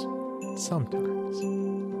sometimes. Sometimes.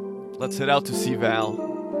 Let's head out to see Val.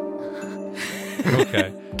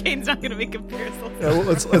 Okay. Kane's not going to make a parasol. Yeah, well,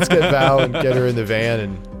 let's get Val and get her in the van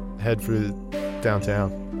and head for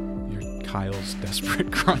downtown. Your Kyle's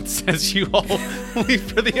desperate grunts as you all leave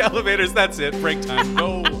for the elevators. That's it. Break time.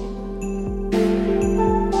 Go.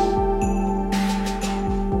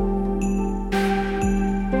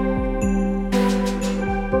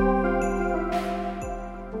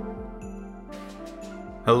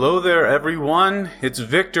 Hello there, everyone. It's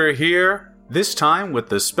Victor here, this time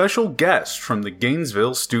with a special guest from the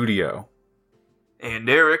Gainesville studio. And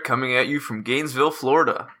Eric coming at you from Gainesville,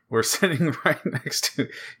 Florida. We're sitting right next to...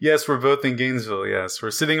 Yes, we're both in Gainesville, yes.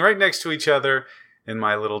 We're sitting right next to each other in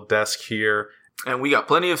my little desk here. And we got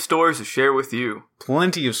plenty of stories to share with you.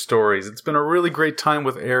 Plenty of stories. It's been a really great time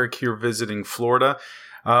with Eric here visiting Florida.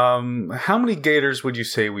 How many gators would you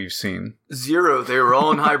say we've seen? 0. They were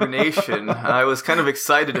all in hibernation. I was kind of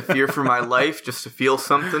excited to fear for my life just to feel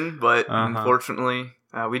something, but unfortunately,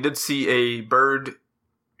 we did see a bird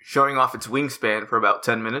showing off its wingspan for about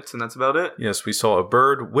 10 minutes, and that's about it. Yes, we saw a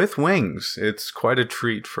bird with wings. It's quite a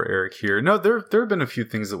treat for Eric here. No, there have been a few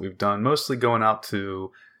things that we've done, mostly going out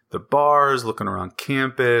to the bars, looking around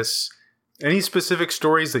campus. Any specific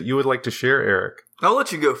stories that you would like to share, Eric? I'll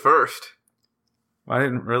let you go first. I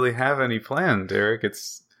didn't really have any planned, Eric.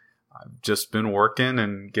 I've just been working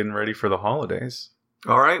and getting ready for the holidays.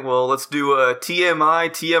 All right, well, let's do a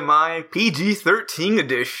TMI PG-13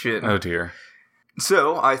 edition. Oh dear.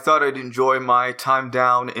 So, I thought I'd enjoy my time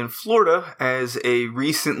down in Florida as a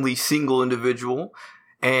recently single individual,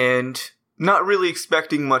 and not really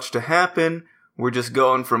expecting much to happen. We're just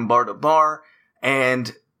going from bar to bar,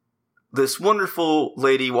 and this wonderful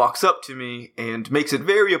lady walks up to me and makes it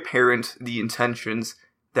very apparent the intentions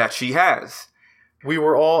that she has. We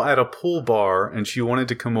were all at a pool bar, and she wanted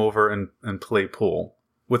to come over and play pool.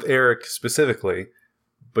 With Eric specifically,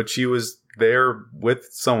 but she was there with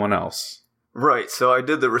someone else. Right, so I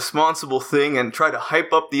did the responsible thing and tried to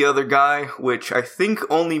hype up the other guy, which I think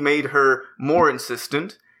only made her more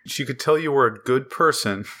insistent. She could tell you were a good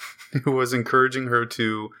person who was encouraging her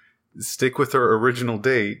to stick with her original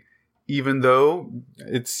date, even though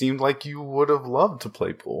it seemed like you would have loved to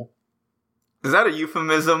play pool. Is that a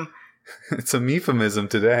euphemism? It's a euphemism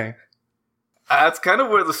today. That's kind of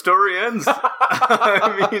where the story ends.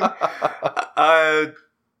 I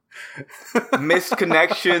mean, missed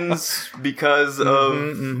connections because of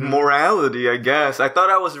morality, I guess. I thought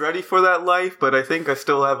I was ready for that life, but I think I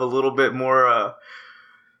still have a little bit more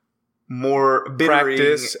bittering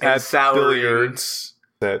Practice and at souring. billiards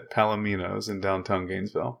at Palomino's in downtown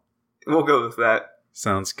Gainesville. We'll go with that.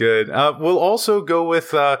 Sounds good. We'll also go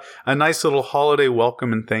with a nice little holiday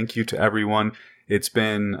welcome and thank you to everyone. It's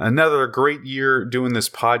been another great year doing this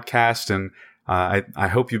podcast, and I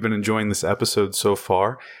hope you've been enjoying this episode so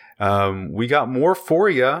far. We got more for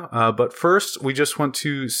you, but first, we just want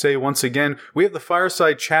to say once again, we have the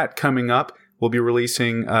Fireside Chat coming up. We'll be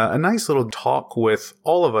releasing a nice little talk with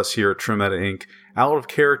all of us here at True Meta Inc. Out of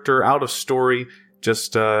character, out of story,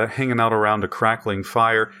 just hanging out around a crackling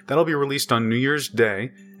fire. That'll be released on New Year's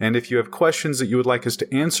Day. And if you have questions that you would like us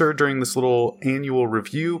to answer during this little annual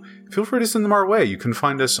review, feel free to send them our way. You can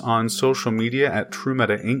find us on social media at True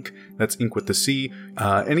Meta Inc. That's Inc with the C.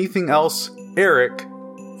 Anything else, Eric,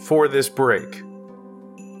 for this break?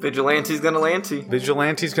 Vigilante's gonna lanty.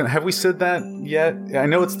 Vigilante's gonna... Have we said that yet? I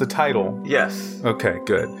know it's the title. Yes. Okay,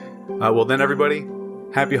 good. Well then, everybody,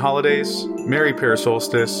 happy holidays, Merry Pair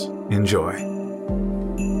Solstice, enjoy.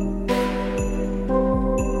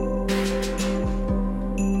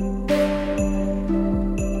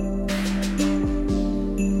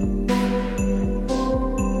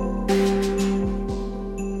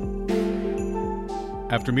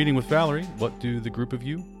 After meeting with Valerie, what do the group of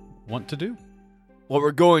you want to do? Well,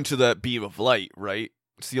 we're going to that beam of light, right?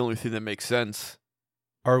 It's the only thing that makes sense.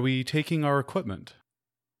 Are we taking our equipment?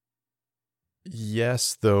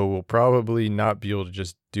 Yes, though we'll probably not be able to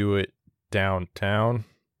just do it downtown.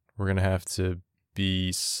 We're going to have to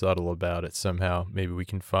be subtle about it somehow. Maybe we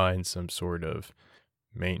can find some sort of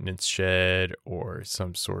maintenance shed or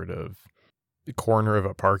some sort of corner of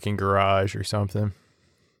a parking garage or something.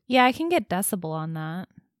 Yeah, I can get Decibel on that.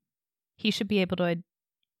 He should be able to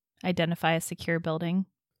identify a secure building.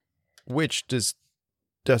 Which did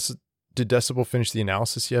Decibel finish the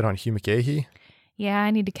analysis yet on Hugh McGahee? Yeah,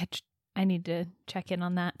 I need to check in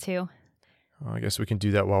on that too. Well, I guess we can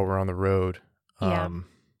do that while we're on the road. Yeah.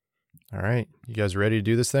 All right. You guys ready to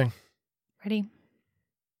do this thing? Ready?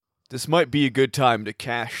 This might be a good time to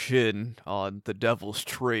cash in on the Devil's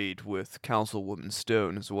Trade with Councilwoman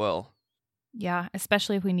Stone as well. Yeah,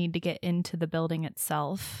 especially if we need to get into the building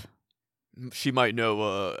itself. She might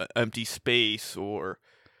know an empty space or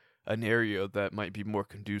an area that might be more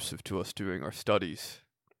conducive to us doing our studies.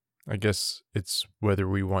 I guess it's whether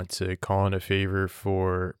we want to call in a favor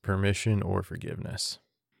for permission or forgiveness.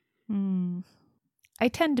 I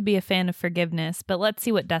tend to be a fan of forgiveness, but let's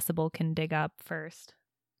see what Decibel can dig up first.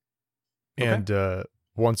 Okay. And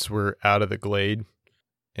once we're out of the glade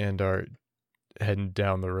and are heading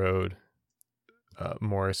down the road,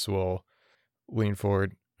 Morris will lean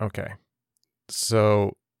forward. Okay.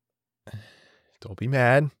 So, don't be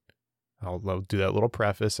mad. I'll do that little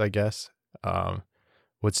preface, I guess.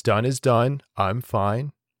 What's done is done. I'm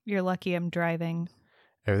fine. You're lucky I'm driving.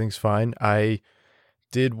 Everything's fine. I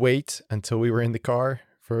did wait until we were in the car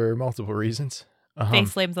for multiple reasons.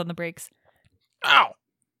 Face slams on the brakes. Ow!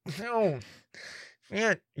 No.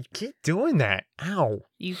 Man, you keep doing that. Ow.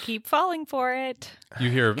 You keep falling for it. You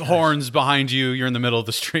hear horns behind you. You're in the middle of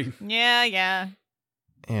the street. Yeah.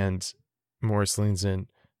 And Morris leans in.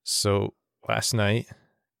 So last night,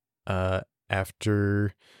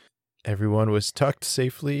 after everyone was tucked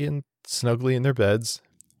safely and snugly in their beds,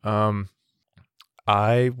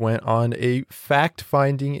 I went on a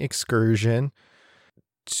fact-finding excursion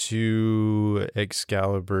to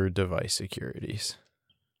Excalibur Device Securities.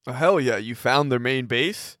 Oh, hell yeah, you found their main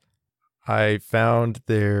base? I found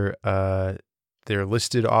their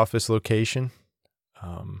listed office location,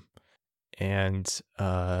 And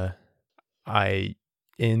I,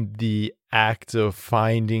 in the act of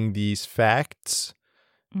finding these facts,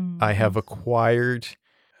 I have acquired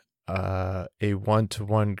a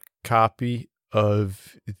 1-to-1 copy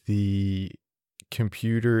of the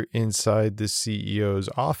computer inside the CEO's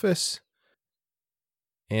office,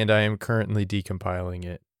 and I am currently decompiling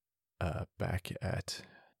it back at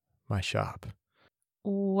my shop.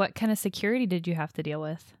 What kind of security did you have to deal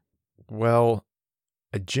with? Well,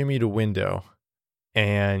 I jimmied a window,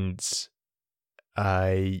 and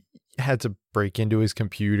I had to break into his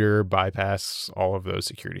computer, bypass all of those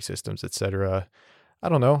security systems, etc. I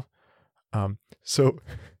don't know. So,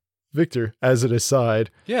 Victor, as an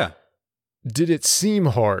aside, Yeah. did it seem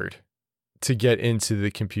hard to get into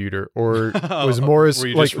the computer, or was Morris Were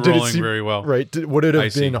you like just did it rolling seem very well? right? Would it I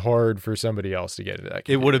have see. been hard for somebody else to get into that It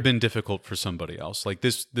computer? would have been difficult for somebody else. Like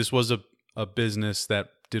this was a business that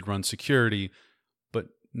did run security, but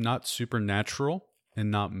not supernatural and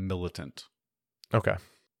not militant. Okay.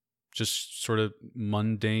 Just sort of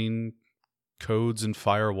mundane codes and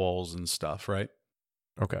firewalls and stuff, right?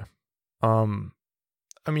 Okay.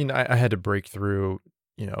 I mean, I had to break through,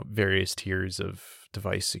 various tiers of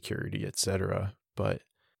device security, etc. But,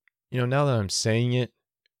 now that I'm saying it,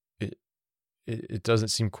 it doesn't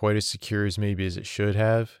seem quite as secure as maybe as it should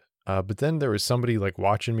have. But then there was somebody like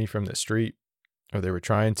watching me from the street, or they were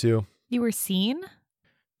trying to. You were seen?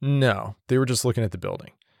 No, they were just looking at the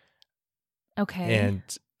building. Okay. And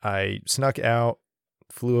I snuck out,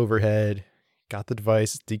 flew overhead, got the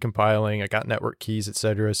device decompiling. I got network keys,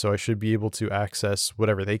 etc. So I should be able to access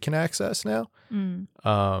whatever they can access now. Mm.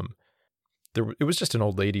 It was just an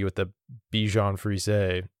old lady with the Bichon Frise.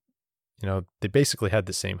 They basically had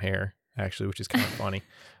the same hair, actually, which is kind of funny.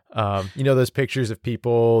 Those pictures of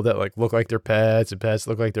people that like look like their pets and pets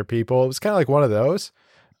look like their people. It was kind of like one of those.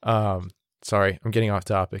 Sorry, I'm getting off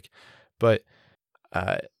topic, but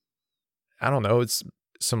I don't know. It's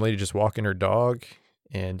some lady just walking her dog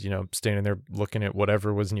and, standing there looking at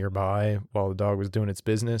whatever was nearby while the dog was doing its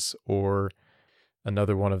business, or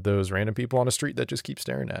another one of those random people on the street that just keep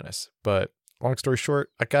staring at us. But long story short,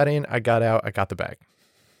 I got in, I got out, I got the bag.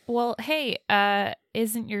 Well, hey,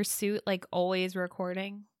 isn't your suit like always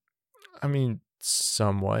recording? I mean,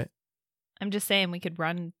 somewhat. I'm just saying we could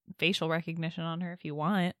run facial recognition on her if you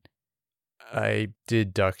want. I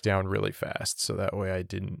did duck down really fast, so that way I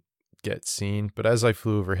didn't get seen. But as I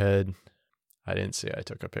flew overhead, I didn't say I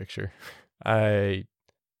took a picture. I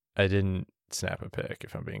didn't snap a pic,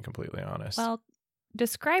 if I'm being completely honest. Well,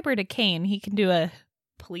 describe her to Kane. He can do a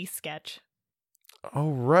police sketch.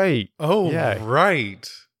 Oh, right. Oh, Yeah. right.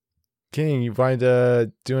 King, you mind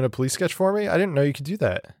doing a police sketch for me? I didn't know you could do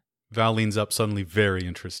that. Val leans up, suddenly very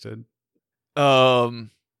interested.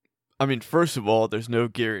 I mean, first of all, there's no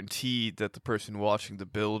guarantee that the person watching the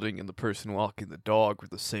building and the person walking the dog were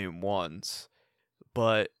the same ones.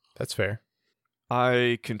 But That's fair.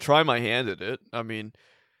 I can try my hand at it. I mean,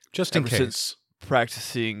 Just in ever case. since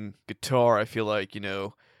practicing guitar, I feel like,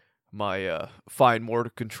 my fine motor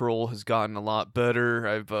control has gotten a lot better.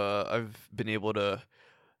 I've been able to,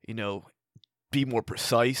 be more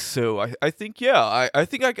precise. So I think, yeah, I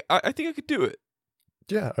think I could do it.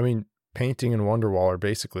 Yeah, I mean, painting and Wonderwall are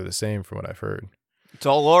basically the same from what I've heard. It's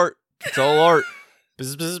all art. It's all art.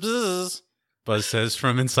 Buzz, buzz, buzz. Buzz says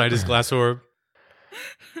from inside his glass orb.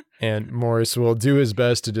 And Morris will do his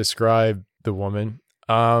best to describe the woman.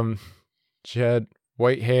 She had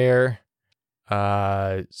white hair,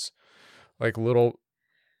 like little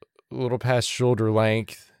past shoulder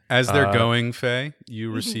length. As they're going, Faye,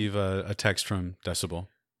 you receive a text from Decibel.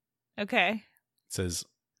 Okay. It says,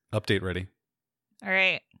 update ready. All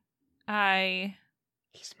right. I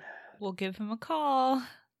will give him a call.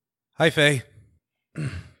 Hi, Faye. Hey,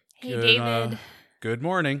 Good, David. Good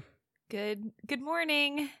morning. Good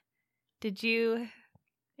morning. Did you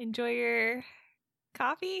enjoy your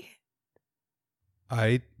coffee?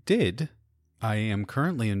 I did. I am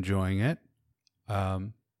currently enjoying it.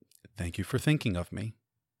 Thank you for thinking of me.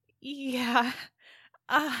 Yeah.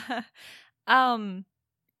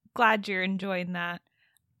 Glad you're enjoying that.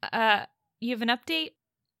 You have an update?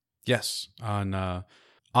 Yes, on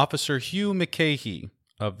Officer Hugh McCahey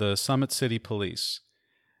of the Summit City Police.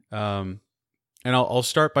 And I'll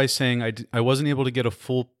start by saying I wasn't able to get a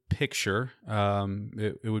full picture.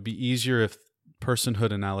 It would be easier if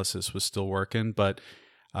personhood analysis was still working, but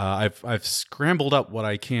I've scrambled up what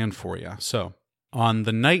I can for you. So, on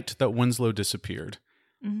the night that Winslow disappeared,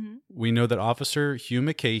 we know that Officer Hugh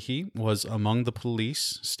McCahey was among the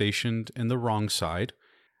police stationed in the wrong side.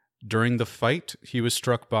 During the fight, he was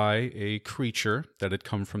struck by a creature that had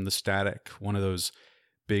come from the static, one of those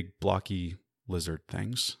big blocky lizard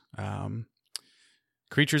things.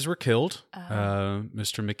 Creatures were killed. Oh.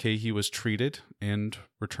 Mr. McCahey was treated and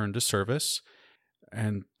returned to service.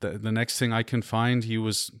 And the next thing I can find, he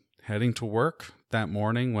was heading to work that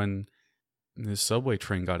morning when his subway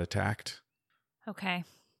train got attacked. Okay.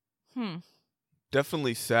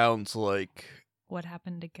 Definitely sounds like What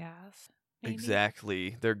happened to gas? Maybe?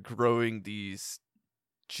 exactly. They're growing these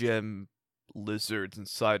gem lizards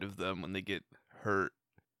inside of them when they get hurt.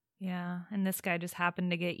 Yeah, and this guy just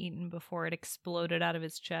happened to get eaten before it exploded out of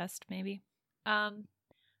his chest, maybe.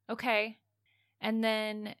 Okay. And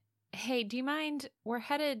then, hey, do you mind? We're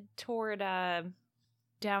headed toward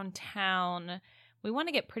downtown. We want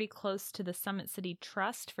to get pretty close to the Summit City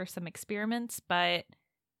Trust for some experiments, but I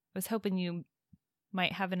was hoping you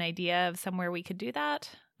might have an idea of somewhere we could do that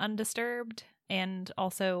undisturbed and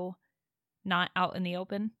also not out in the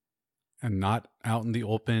open. And not out in the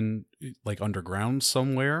open, like underground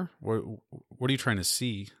somewhere? What are you trying to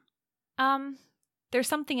see? There's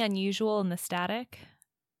something unusual in the static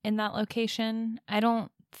in that location. I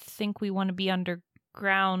don't think we want to be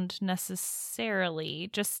underground necessarily.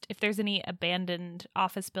 Just if there's any abandoned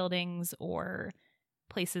office buildings or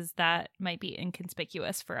places that might be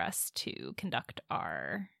inconspicuous for us to conduct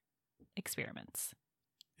our experiments.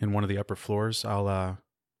 In one of the upper floors, I'll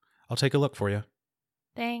take a look for you.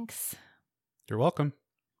 Thanks. You're welcome.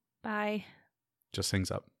 Bye. Just hangs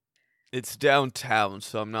up. It's downtown,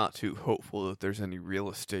 so I'm not too hopeful that there's any real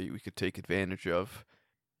estate we could take advantage of.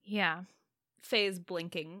 Yeah. Faye's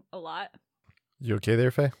blinking a lot. You okay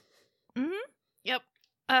there, Faye? Mm-hmm. Yep.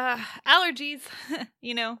 Allergies.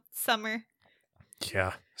 Summer.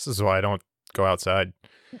 Yeah. This is why I don't go outside.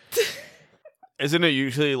 Isn't it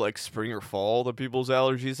usually like spring or fall that people's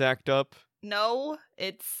allergies act up? No,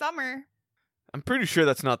 it's summer. I'm pretty sure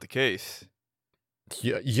that's not the case.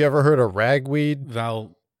 You ever heard of ragweed?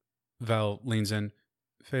 Val leans in.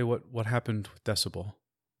 Faye, what happened with Decibel?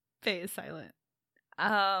 Faye is silent.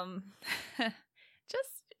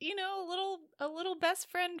 Just, a little best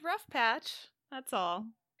friend rough patch. That's all.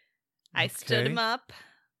 I stood him Okay. up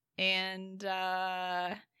and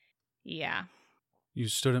yeah. You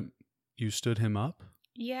stood him up?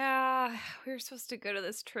 Yeah, we were supposed to go to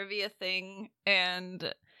this trivia thing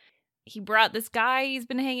and he brought this guy he's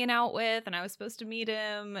been hanging out with and I was supposed to meet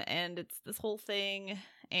him and it's this whole thing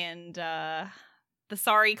and the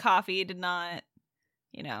sorry coffee did not,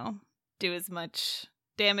 do as much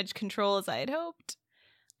damage control as I had hoped.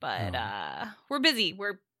 But we're busy.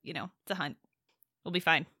 We're, it's a hunt. We'll be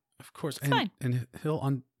fine. Of course. It's fine. And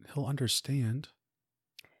he'll understand.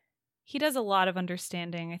 He does a lot of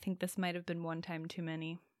understanding. I think this might have been one time too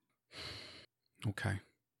many. Okay.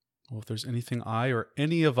 Well, if there's anything I or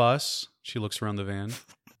any of us, she looks around the van,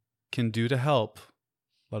 can do to help,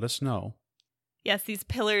 let us know. Yes, these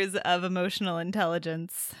pillars of emotional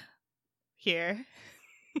intelligence here.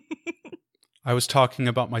 I was talking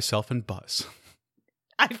about myself and Buzz.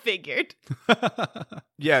 I figured.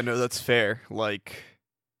 Yeah, no, that's fair. Like,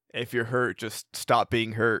 if you're hurt, just stop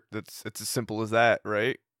being hurt. It's as simple as that,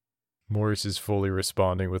 right? Morris is fully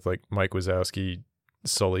responding with like Mike Wazowski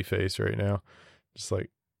sully face right now. Just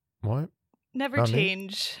like, what? Never Not me.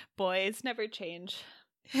 change, boys. Never change.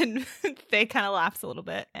 And Faye kind of laughs a little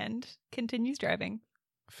bit and continues driving.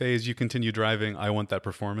 Faye, as you continue driving, I want that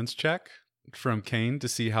performance check from Kane to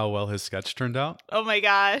see how well his sketch turned out. Oh my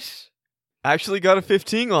gosh. I actually got a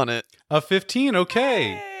 15 on it. A 15,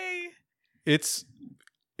 okay. Yay. It's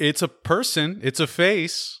a person, it's a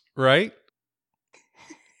face, right?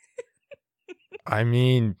 I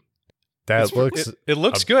mean, that looks, It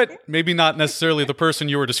looks good. Maybe not necessarily the person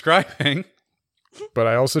you were describing. but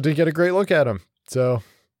I also did get a great look at him. So,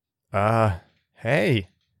 hey,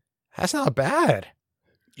 that's not bad.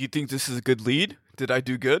 You think this is a good lead? Did I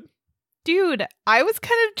do good? Dude, I was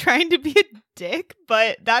kind of trying to be a dick,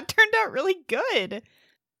 but that turned out really good.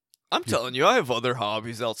 I'm telling you, I have other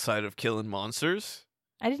hobbies outside of killing monsters.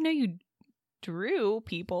 I didn't know you drew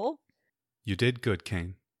people. You did good,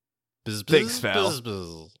 Kane. Thanks,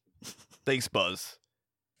 Val. Thanks, Buzz.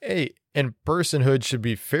 Hey, and personhood should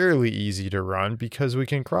be fairly easy to run because we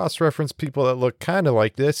can cross-reference people that look kind of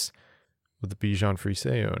like this with the Bichon Frise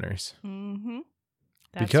owners. Mm-hmm.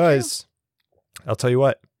 Because, I'll tell you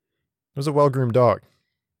what, it was a well-groomed dog. It's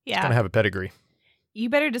yeah, going to have a pedigree. you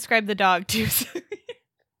better describe the dog too.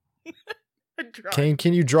 Kane,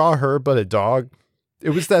 can you draw her but a dog? It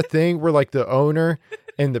was that thing where like the owner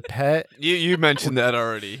and the pet. You mentioned that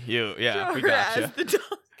already. Yeah, we gotcha. the dog.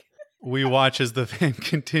 We watch as the van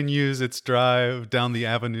continues its drive down the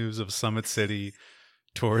avenues of Summit City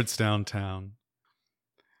towards downtown.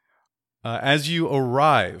 As you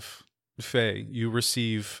arrive, Faye, you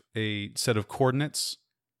receive a set of coordinates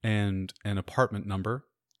and an apartment number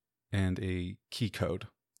and a key code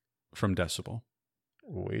from Decibel.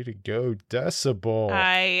 Way to go, Decibel.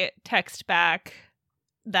 I text back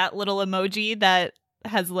that little emoji that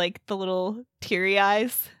has like the little teary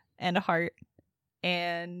eyes and a heart.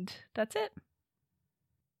 And that's it.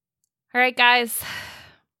 All right, guys.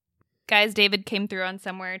 Guys, David came through on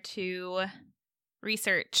somewhere to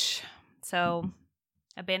research. So,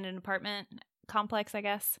 abandoned apartment complex, I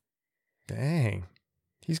guess. Dang.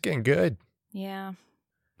 He's getting good. Yeah.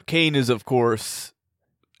 Kane is, of course,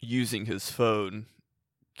 using his phone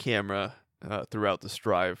camera throughout this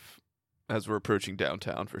drive as we're approaching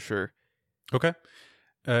downtown for sure. Okay.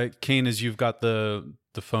 Kane, as you've got the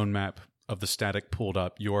phone map of the static pulled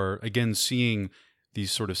up, you're again seeing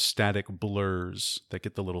these sort of static blurs that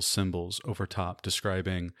get the little symbols over top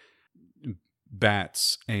describing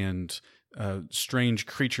bats and strange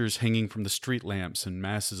creatures hanging from the street lamps and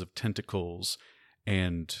masses of tentacles.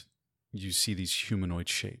 And you see these humanoid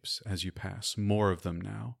shapes as you pass, more of them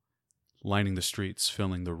now, lining the streets,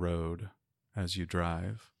 filling the road as you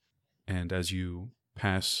drive. And as you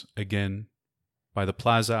pass again by the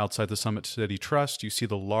plaza outside the Summit City Trust, you see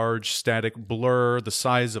the large static blur the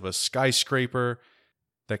size of a skyscraper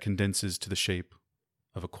that condenses to the shape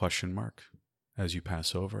of a question mark as you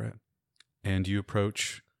pass over it. And you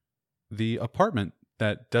approach the apartment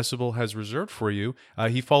that Decibel has reserved for you.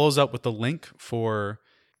 He follows up with the link for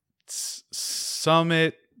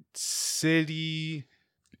Summit City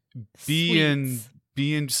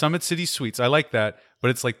Summit City Suites. I like that, but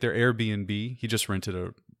it's like their Airbnb. He just rented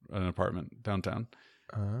an apartment downtown.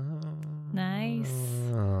 Nice.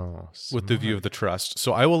 With the view of the trust.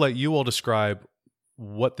 So I will let you all describe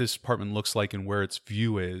what this apartment looks like and where its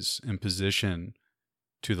view is in position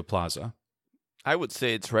to the plaza. I would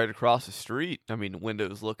say it's right across the street. I mean,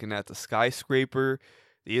 windows looking at the skyscraper.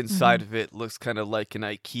 The inside of it looks kind of like an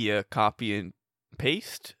IKEA copy and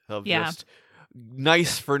paste of just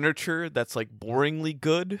nice furniture that's like boringly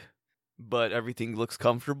good, but everything looks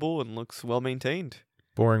comfortable and looks well maintained.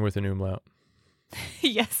 Boring with an umlaut.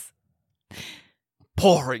 Yes.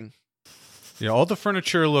 Boring. Yeah, all the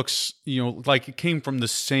furniture looks, like it came from the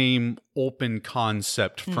same open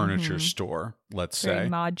concept furniture store, let's Very say.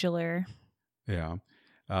 modular. Yeah.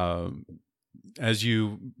 As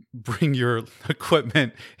you bring your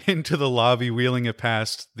equipment into the lobby, wheeling it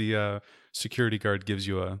past, the security guard gives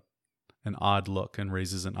you an odd look and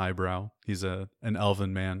raises an eyebrow. He's an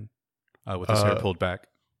elven man with his hair pulled back.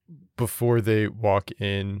 Before they walk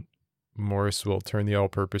in, Morris will turn the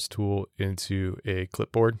all-purpose tool into a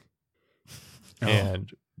clipboard,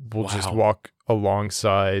 and we'll just walk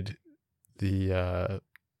alongside the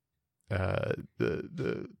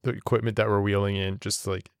equipment that we're wheeling in, just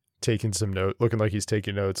like taking some note, looking like he's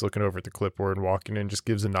taking notes, looking over at the clipboard and walking in, just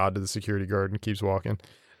gives a nod to the security guard and keeps walking.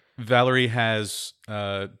 Valerie has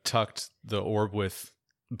tucked the orb with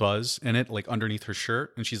Buzz in it, like underneath her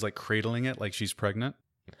shirt, and she's like cradling it like she's pregnant.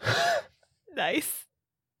 Nice.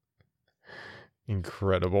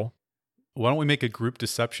 Incredible. Why don't we make a group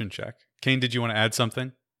deception check? Kane, did you want to add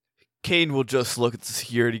something? Kane will just look at the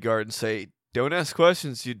security guard and say, "Don't ask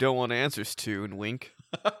questions you don't want answers to," and wink.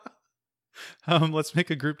 Let's make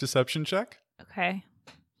a group deception check. Okay.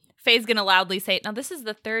 Faye's going to loudly say, now this is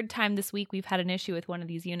the third time this week we've had an issue with one of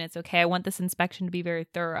these units, okay? I want this inspection to be very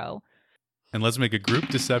thorough. And let's make a group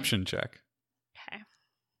deception check. Okay.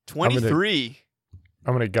 23.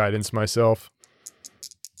 I'm going to guidance myself.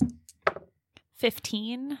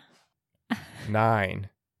 15. 9.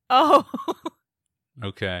 Oh.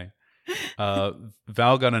 Okay.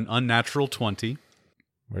 Val got an unnatural 20.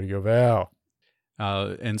 Way to go, Val.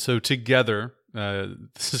 And so together, the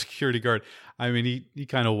security guard, I mean, he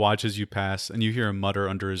kind of watches you pass, and you hear him mutter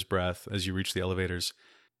under his breath as you reach the elevators,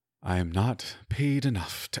 "I am not paid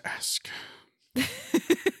enough to ask."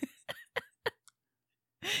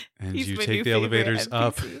 And He's you my take new the elevators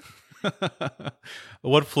up. NPC.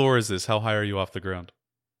 What floor is this? How high are you off the ground?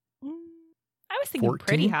 I was thinking 14?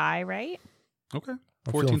 pretty high, right? Okay.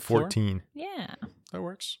 I'm feeling 14. Yeah. That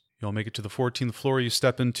works. You all make it to the 14th floor. You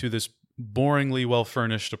step into this boringly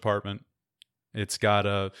well-furnished apartment. It's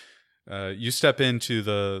got you step into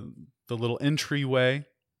the little entryway,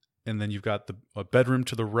 and then you've got a bedroom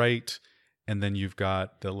to the right, and then you've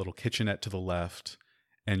got the little kitchenette to the left,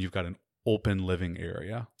 and you've got an open living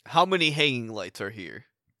area. How many hanging lights are here?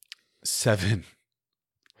 7.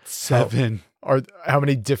 How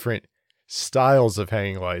many different styles of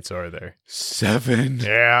hanging lights are there? 7.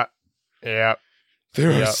 Yeah. There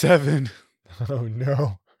are Yep. 7. Oh,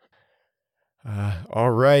 no.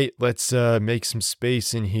 All right, let's make some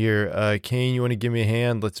space in here. Kane, you want to give me a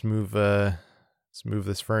hand? Let's move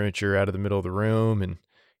this furniture out of the middle of the room and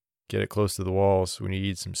get it close to the wall, so we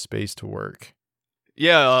need some space to work.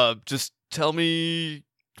 Yeah, just tell me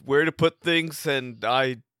where to put things, and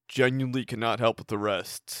I genuinely cannot help with the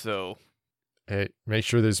rest, so... Hey, make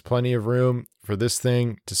sure there's plenty of room for this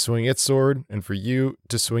thing to swing its sword and for you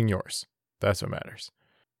to swing yours. That's what matters.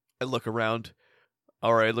 I look around.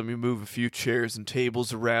 All right, let me move a few chairs and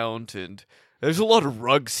tables around, and there's a lot of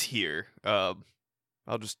rugs here. I'll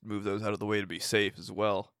just move those out of the way to be safe as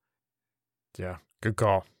well. Yeah, good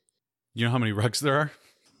call. You know how many rugs there are?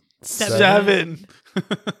 7.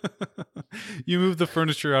 You move the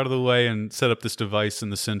furniture out of the way and set up this device in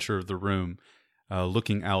the center of the room,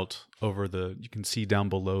 looking out over you can see down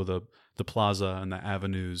below the plaza and the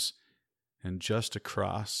avenues, and just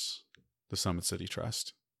across the Summit City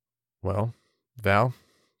Trust. Well, Val,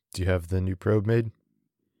 do you have the new probe made?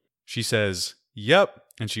 She says, "Yep,"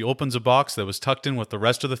 and she opens a box that was tucked in with the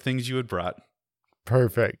rest of the things you had brought.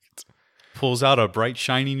 Perfect. Pulls out a bright,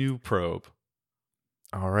 shiny new probe.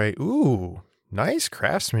 All right. Ooh, nice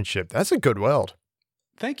craftsmanship. That's a good weld.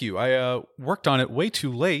 Thank you. I worked on it way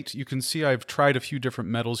too late. You can see I've tried a few different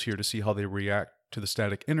metals here to see how they react to the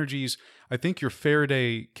static energies. I think your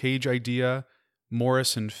Faraday cage idea,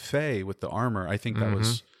 Morris and Faye with the armor, I think that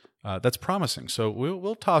was that's promising. So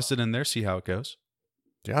we'll toss it in there, see how it goes.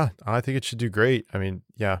 Yeah, I think it should do great. I mean,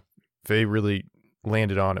 yeah, Faye really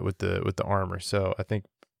landed on it with the armor. So I think,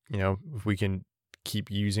 if we can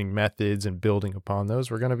keep using methods and building upon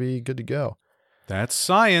those, we're going to be good to go. That's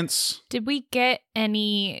science. Did we get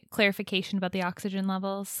any clarification about the oxygen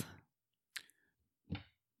levels?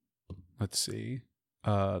 Let's see.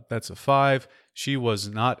 That's a 5. She was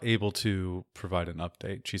not able to provide an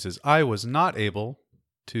update. She says, I was not able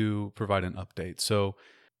to provide an update. So,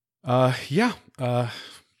 we're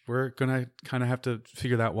going to kind of have to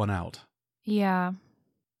figure that one out. Yeah.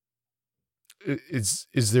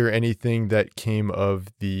 Is there anything that came of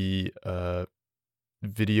the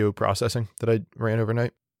video processing that I ran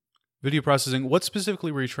overnight? Video processing, what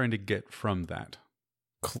specifically were you trying to get from that?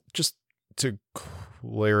 Just to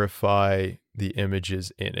clarify the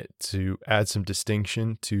images in it, to add some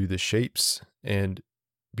distinction to the shapes, and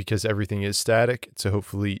because everything is static, to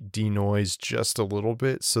hopefully denoise just a little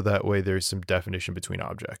bit, so that way there's some definition between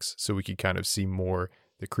objects, so we can kind of see more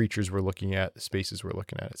the creatures we're looking at, the spaces we're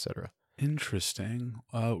looking at, etc. Interesting.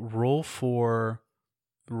 Roll for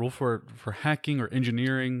hacking or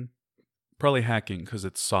engineering. Probably hacking because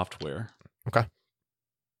it's software. Okay.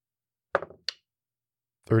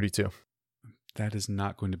 32. That is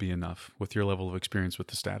not going to be enough with your level of experience with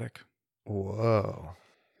the static. Whoa.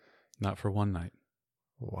 Not for one night.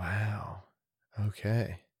 Wow.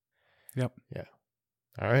 Okay. Yep. Yeah.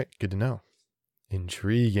 All right. Good to know.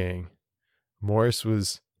 Intriguing. Morris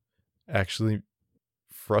was actually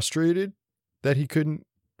frustrated that he couldn't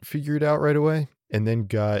figure it out right away, and then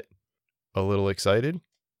got a little excited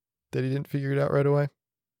that he didn't figure it out right away.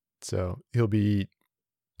 So he'll be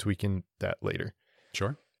tweaking that later.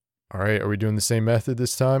 Sure. All right. Are we doing the same method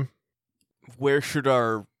this time? Where should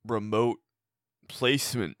our remote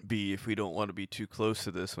placement be if we don't want to be too close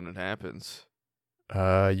to this when it happens?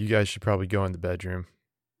 You guys should probably go in the bedroom,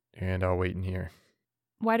 and I'll wait in here.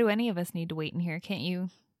 Why do any of us need to wait in here? Can't you?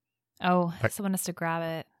 Oh, someone has to grab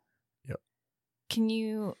it. Yep. Can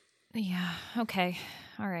you? Yeah. Okay.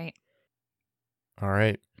 All right. All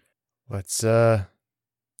right. Let's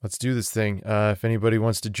do this thing. If anybody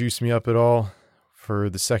wants to juice me up at all for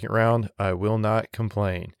the second round, I will not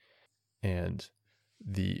complain. And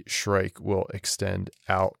the Shrike will extend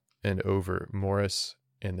out and over Morris,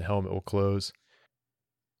 and the helmet will close.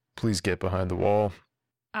 Please get behind the wall.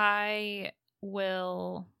 I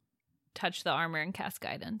will touch the armor and cast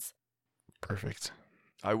guidance. Perfect.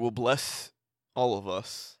 I will bless all of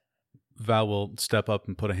us. Val will step up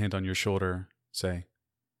and put a hand on your shoulder, say,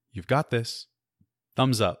 "You've got this."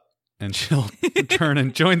 Thumbs up. And she'll turn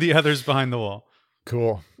and join the others behind the wall.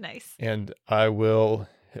 Cool. Nice. And I will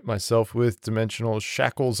hit myself with dimensional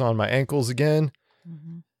shackles on my ankles again.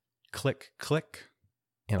 Mm-hmm. Click, click.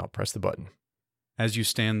 And I'll press the button. As you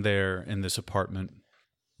stand there in this apartment,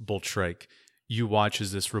 Bolt Shrike, you watch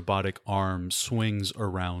as this robotic arm swings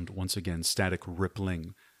around once again, static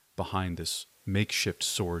rippling behind this makeshift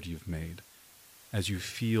sword you've made. As you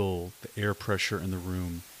feel the air pressure in the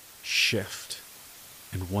room shift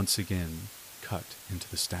and once again cut into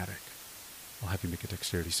the static. I'll have you make a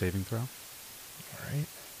dexterity saving throw. All right.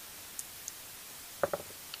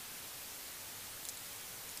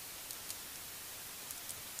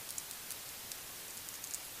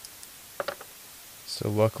 So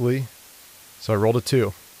luckily, I rolled a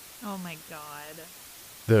 2. Oh my god.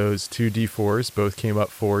 Those 2 d4s both came up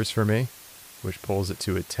 4s for me, which pulls it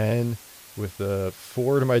to a 10, with a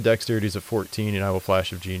 4 to my dexterity is a 14, and I will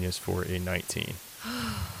Flash of Genius for a 19.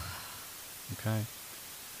 Okay.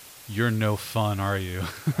 You're no fun, are you?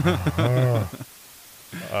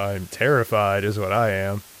 I'm terrified is what I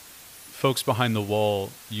am. Folks behind the wall,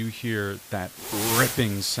 you hear that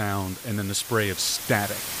ripping sound and then the spray of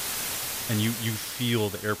static. And you feel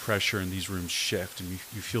the air pressure in these rooms shift, and you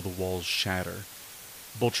feel the walls shatter.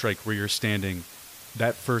 Boltrike, where you're standing,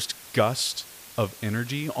 that first gust of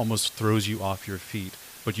energy almost throws you off your feet,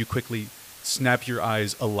 but you quickly snap your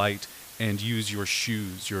eyes alight and use your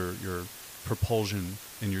shoes, your propulsion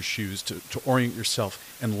in your shoes to orient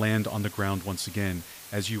yourself and land on the ground once again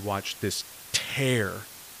as you watch this tear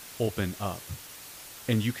open up.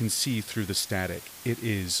 And you can see through the static. It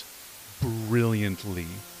is brilliantly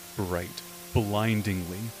bright,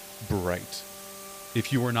 blindingly bright.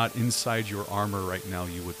 If you were not inside your armor right now,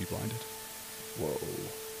 you would be blinded. Whoa.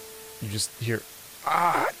 You just hear,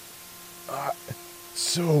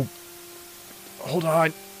 so, hold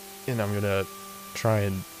on. And I'm going to try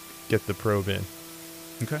and get the probe in.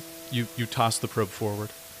 Okay. You toss the probe forward.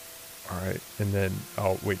 All right. And then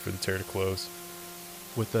I'll wait for the tear to close.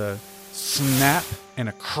 With a snap and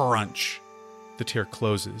a crunch, the tear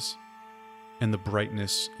closes, and the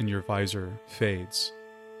brightness in your visor fades.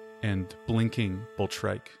 And blinking,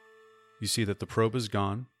 Boltrike, you see that the probe is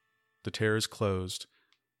gone, the tear is closed,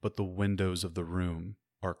 but the windows of the room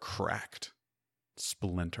are cracked,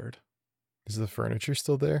 splintered. Is the furniture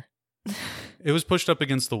still there? It was pushed up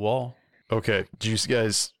against the wall. Okay. Do you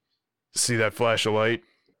guys see that flash of light?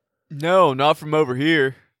 No, not from over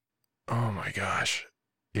here. Oh my gosh.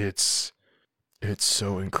 It's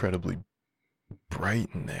so incredibly bright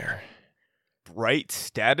in there. Bright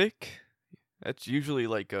static? That's usually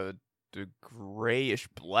like a grayish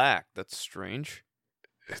black. That's strange.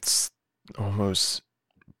 It's almost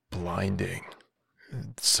blinding.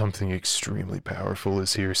 Something extremely powerful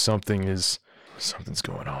is here. Something's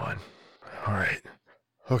going on. All right.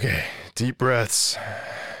 Okay. Deep breaths.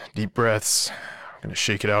 Deep breaths. I'm going to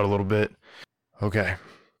shake it out a little bit. Okay.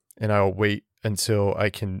 And I'll wait until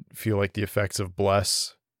I can feel like the effects of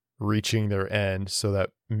Bless reaching their end, so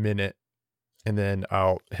that minute, and then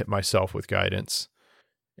I'll hit myself with guidance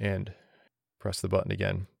and press the button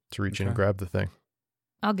again to reach in and grab the thing.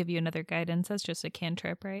 I'll give you another guidance. That's just a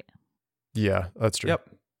cantrip, right? Yeah, that's true. Yep.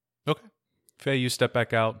 Okay. Faye, you step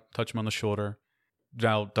back out, touch him on the shoulder.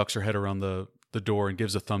 Val ducks her head around the door and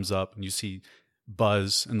gives a thumbs up, and you see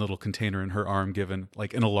Buzz and the little container in her arm given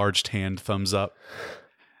like an enlarged hand thumbs up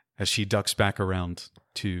as she ducks back around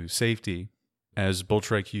to safety. As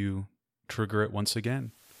Boltrike, you trigger it once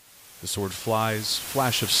again. The sword flies,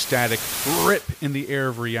 flash of static, rip in the air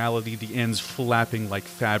of reality, the ends flapping like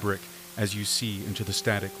fabric as you see into the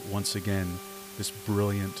static once again, this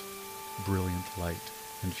brilliant, brilliant light,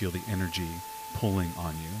 and feel the energy pulling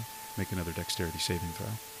on you. Make another dexterity saving throw.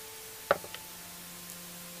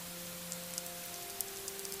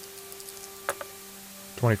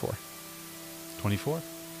 24. 24.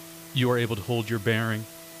 You are able to hold your bearing,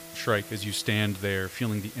 Shrike, as you stand there,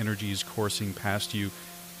 feeling the energies coursing past you,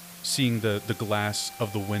 seeing the glass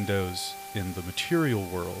of the windows in the material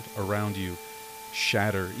world around you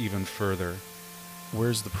shatter even further.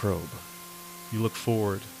 Where's the probe? You look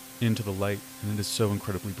forward into the light, and it is so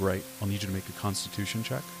incredibly bright. I'll need you to make a constitution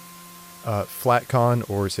check. Flat con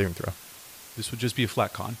or saving throw? This would just be a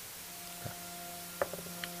flat con.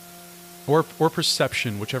 Or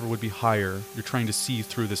perception, whichever would be higher. You're trying to see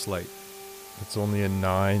through this light. It's only a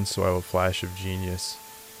 9, so I will Flash of Genius.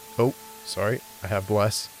 Oh, sorry. I have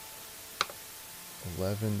Bless.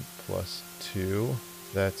 11 plus 2.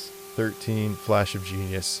 That's 13. Flash of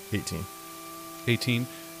Genius, 18. 18.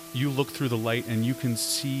 You look through the light and you can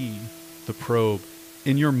see the probe.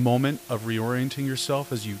 In your moment of reorienting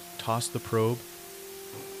yourself as you toss the probe,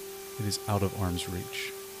 it is out of arm's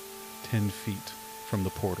reach. 10 feet from the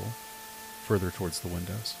portal, further towards the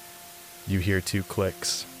windows. You hear 2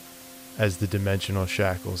 clicks as the dimensional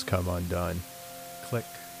shackles come undone. Click,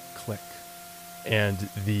 click. And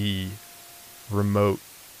the remote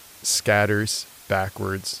scatters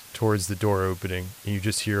backwards towards the door opening, and you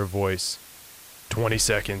just hear a voice, 20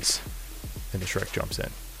 seconds, and the Shrek jumps in.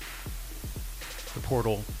 The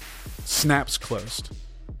portal snaps closed.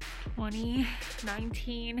 20,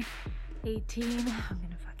 19, 18. I'm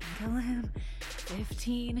gonna fucking kill him.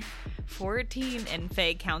 15, 14, and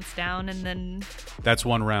Faye counts down, and then That's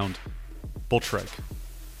one round. Boltrike,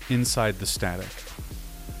 inside the static.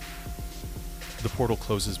 The portal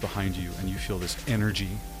closes behind you, and you feel this energy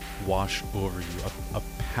wash over you, a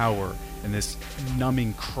power, and this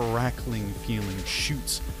numbing, crackling feeling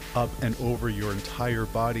shoots up and over your entire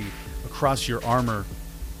body, across your armor,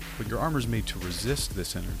 but your armor's made to resist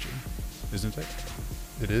this energy, isn't it?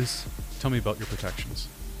 It is. Tell me about your protections.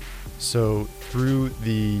 So through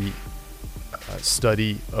the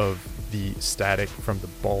study of the static from the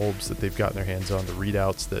bulbs that they've gotten their hands on, the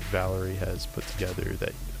readouts that Valerie has put together,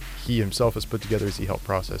 that he himself has put together as he helped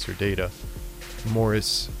process her data,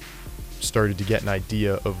 Morris started to get an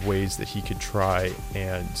idea of ways that he could try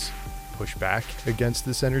and push back against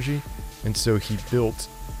this energy. And so he built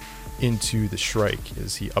into the Shrike,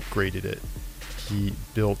 as he upgraded it, he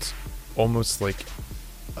built almost like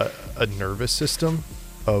a nervous system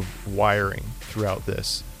of wiring throughout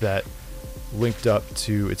this that linked up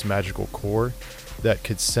to its magical core that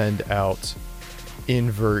could send out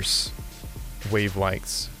inverse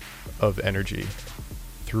wavelengths of energy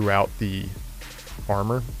throughout the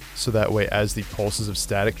armor, so that way as the pulses of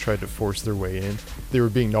static tried to force their way in, they were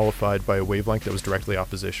being nullified by a wavelength that was directly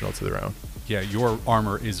oppositional to their own. Yeah, your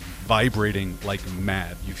armor is vibrating like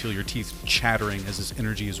mad. You feel your teeth chattering as this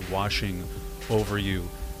energy is washing over you.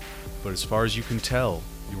 But as far as you can tell,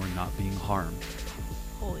 you are not being harmed.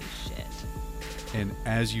 Holy shit. And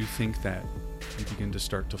as you think that, you begin to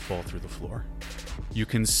start to fall through the floor. You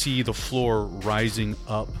can see the floor rising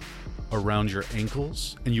up around your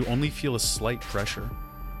ankles, and you only feel a slight pressure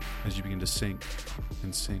as you begin to sink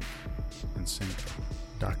and sink and sink.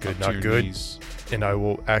 Not good, up to not your good. knees. And I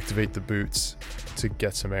will activate the boots to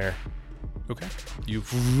get some air. Okay. You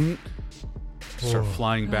start Oh.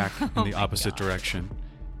 flying back in Oh the my opposite God. direction.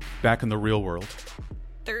 Back in the real world.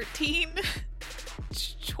 13,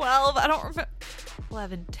 12, I don't remember.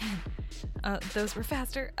 11, 10. Those were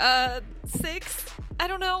faster. 6, I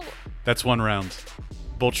don't know. That's one round.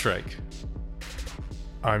 Bolt strike.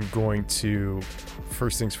 I'm going to,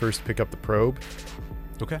 first things first, pick up the probe.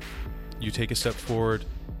 Okay. You take a step forward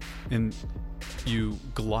and you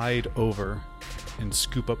glide over and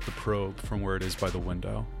scoop up the probe from where it is by the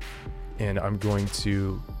window. And I'm going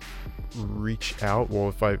to reach out. Well,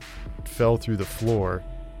 if I fell through the floor,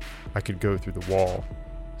 I could go through the wall.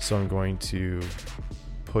 So I'm going to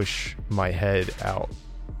push my head out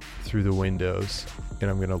through the windows, and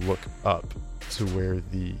I'm going to look up to where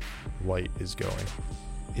the light is going.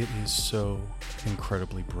 It is so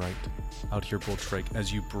incredibly bright out here, Bolt Strike,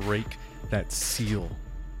 as you break that seal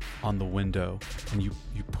on the window and you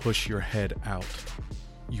push your head out.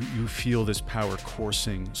 You feel this power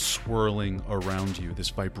coursing, swirling around you, this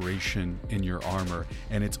vibration in your armor,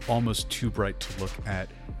 and it's almost too bright to look at.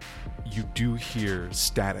 You do hear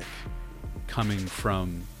static coming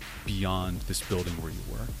from beyond this building where you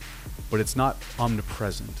were, but it's not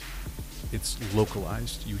omnipresent. It's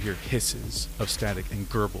localized. You hear hisses of static and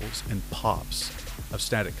gurbles and pops of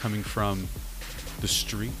static coming from the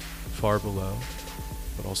street far below,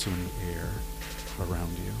 but also in the air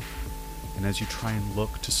around you. And as you try and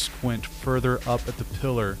look to squint further up at the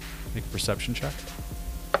pillar, make a perception check.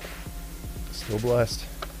 Still blessed.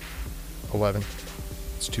 11.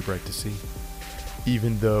 It's too bright to see.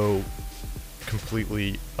 Even though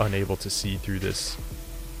completely unable to see through this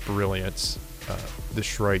brilliance, the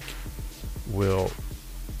Shrike will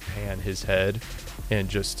pan his head and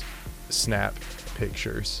just snap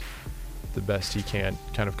pictures the best he can,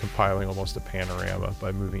 kind of compiling almost a panorama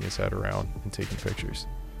by moving his head around and taking pictures.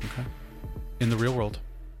 Okay. In the real world,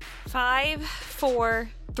 5, 4,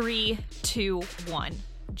 3, 2, 1.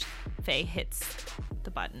 Faye hits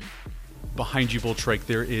the button. behind you, Bolt Strike,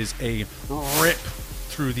 there is a rip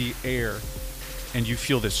through the air, and you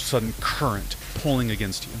feel this sudden current pulling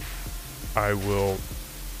against you. I will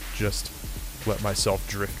just let myself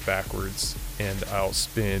drift backwards, and I'll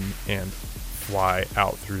spin and fly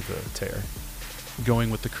out through the tear. Going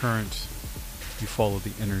with the current, you follow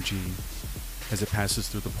the energy as it passes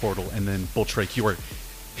through the portal, and then Bolt Strike, you are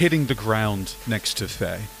hitting the ground next to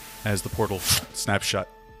Faye as the portal snaps shut.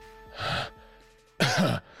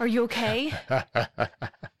 Are you okay?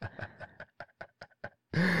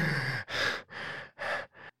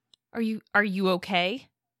 Are you okay?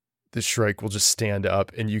 The Shrike will just stand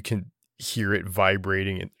up, and you can hear it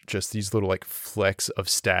vibrating, and just these little like flecks of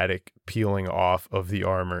static peeling off of the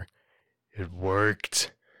armor. It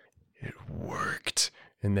worked. It worked.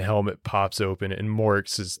 And the helmet pops open, and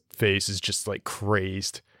Morix's face is just like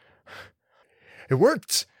crazed. It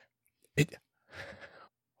worked.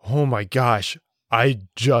 Oh my gosh. I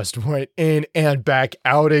just went in and back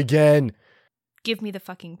out again. Give me the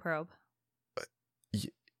fucking probe.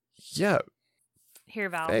 Yeah. Here,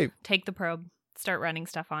 Val. Hey. Take the probe. Start running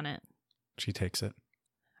stuff on it. She takes it.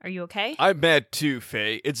 Are you okay? I'm mad too,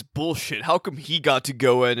 Faye. It's bullshit. How come he got to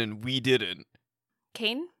go in and we didn't?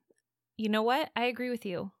 Kane, you know what? I agree with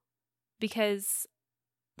you. Because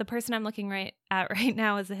the person I'm looking at right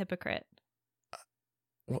now is a hypocrite.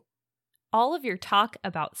 Well, all of your talk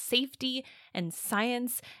about safety and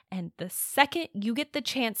science, and the second you get the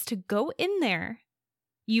chance to go in there,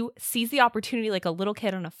 you seize the opportunity like a little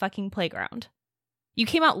kid on a fucking playground. You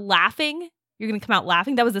came out laughing. You're going to come out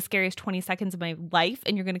laughing. That was the scariest 20 seconds of my life,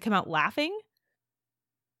 and you're going to come out laughing?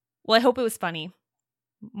 Well, I hope it was funny,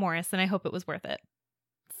 Morris, and I hope it was worth it.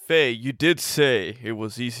 Faye, you did say it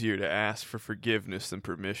was easier to ask for forgiveness than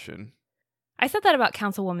permission. I said that about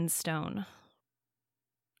Councilwoman Stone.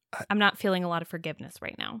 I'm not feeling a lot of forgiveness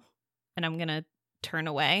right now, and I'm going to turn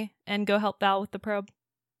away and go help Val with the probe.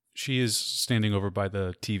 She is standing over by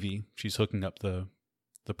the TV. She's hooking up the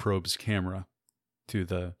probe's camera to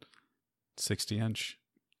the 60-inch.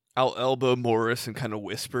 I'll elbow Morris and kind of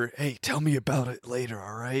whisper, "Hey, tell me about it later,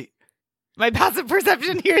 all right?" My passive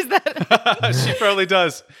perception hears that. She probably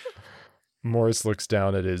does. Morris looks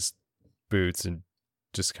down at his boots and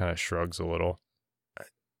just kind of shrugs a little.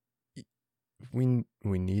 We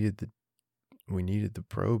needed the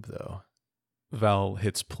probe though. Val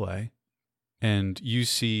hits play, and you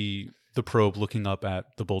see the probe looking up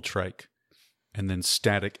at the Boltrike, and then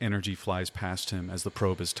static energy flies past him as the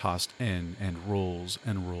probe is tossed in and rolls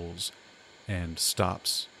and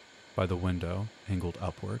stops by the window, angled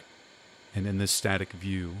upward. And in this static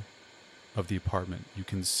view of the apartment, you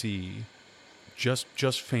can see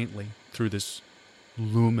just faintly through this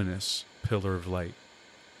luminous pillar of light,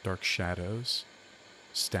 dark shadows,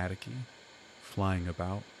 staticky, flying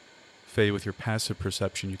about. Faye, with your passive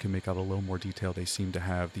perception, you can make out a little more detail. They seem to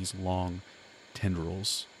have these long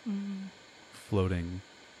tendrils floating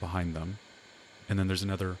behind them. And then there's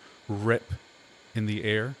another rip in the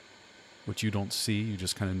air, which you don't see. You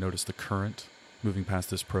just kind of notice the current moving past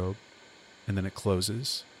this probe. And then it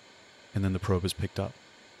closes. And then the probe is picked up.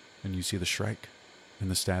 And you see the Shrike in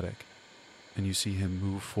the static. And you see him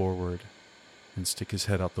move forward and stick his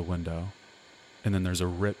head out the window. And then there's a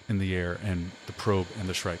rip in the air, and the probe and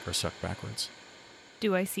the Shrike are sucked backwards.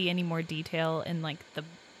 Do I see any more detail in like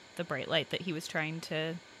the bright light that he was trying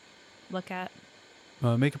to look at?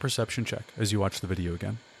 Make a perception check as you watch the video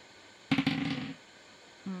again.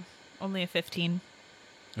 Only a 15.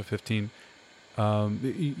 A 15.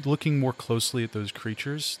 Looking more closely at those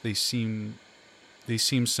creatures, they seem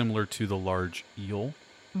similar to the large eel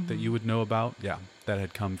that you would know about. Yeah, that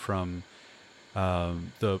had come from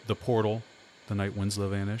the portal the night Winslow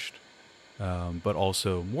vanished, but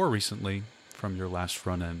also more recently from your last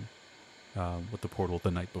run-in with the portal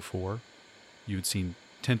the night before. You had seen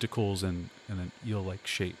tentacles and an eel-like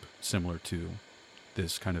shape similar to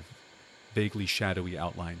this kind of vaguely shadowy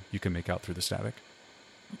outline you can make out through the static.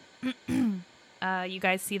 You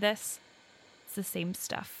guys see this? It's the same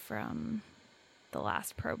stuff from the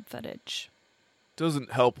last probe footage.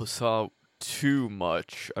 Doesn't help us out too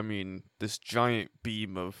much. I mean, this giant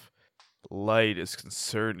beam of light is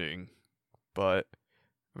concerning, but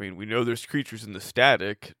I mean, we know there's creatures in the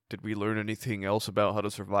static. Did we learn anything else about how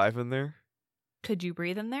to survive in there? Could you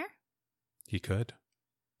breathe in there? He could.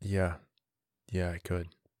 Yeah, I could.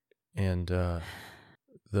 And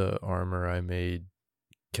the armor I made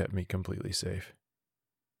kept me completely safe.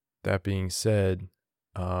 That being said,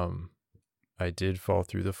 I did fall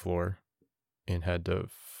through the floor and had to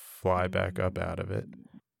fly back up out of it.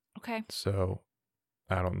 Okay. So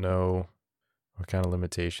I don't know what kind of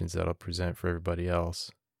limitations that'll present for everybody else.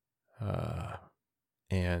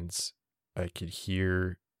 And I could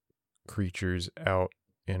hear creatures out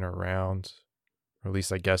and around, or at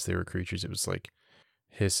least I guess they were creatures. It was like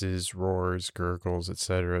hisses, roars, gurgles,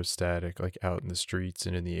 etc., static, like out in the streets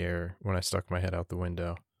and in the air when I stuck my head out the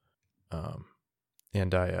window.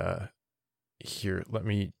 And I let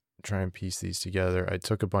me try and piece these together. I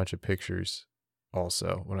took a bunch of pictures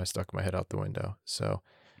also when I stuck my head out the window. So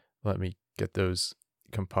let me get those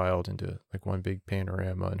compiled into like one big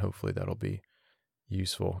panorama, and hopefully that'll be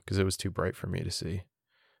useful because it was too bright for me to see.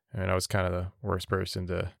 And I was kind of the worst person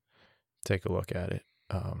to take a look at it.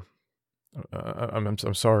 I'm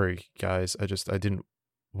sorry, guys. I didn't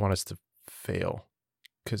want us to fail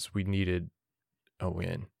because we needed a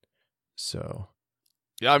win. So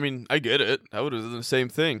Yeah, I mean, I get it. I would have done the same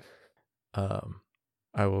thing.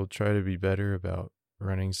 I will try to be better about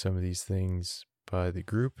running some of these things by the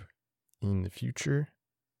group in the future.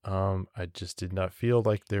 I just did not feel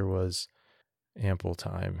like there was ample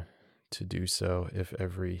time to do so if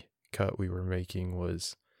every cut we were making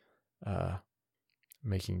was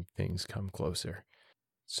making things come closer.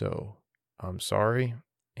 So I'm sorry,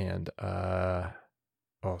 and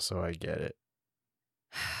also I get it.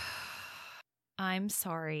 I'm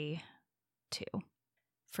sorry, too.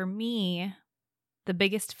 For me, the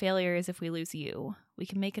biggest failure is if we lose you. We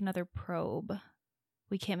can make another probe.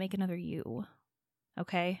 We can't make another you.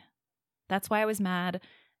 Okay? That's why I was mad.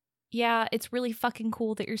 Yeah, it's really fucking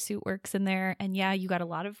cool that your suit works in there. And yeah, you got a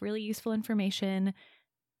lot of really useful information.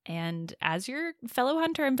 And as your fellow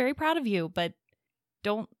hunter, I'm very proud of you. But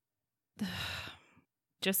don't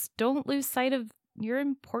lose sight of you're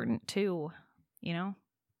important too, you know?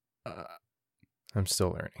 I'm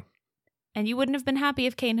still learning. And you wouldn't have been happy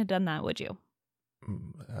if Kane had done that, would you?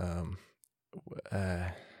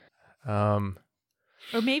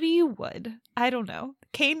 Or maybe you would. I don't know.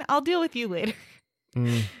 Kane, I'll deal with you later.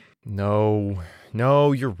 No,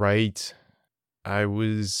 you're right. I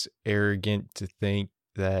was arrogant to think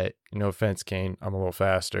that, no offense, Kane, I'm a little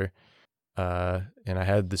faster. And I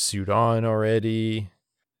had the suit on already.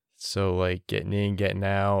 So, like, getting in, getting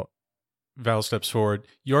out. Val steps forward.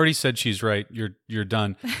 You already said she's right. You're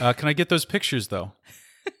done. Can I get those pictures, though?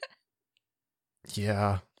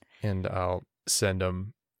 Yeah. And I'll send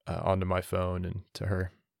them onto my phone and to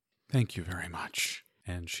her. Thank you very much.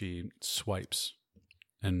 And she swipes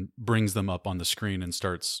and brings them up on the screen and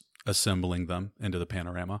starts assembling them into the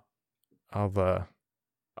panorama. I'll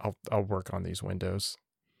work on these windows.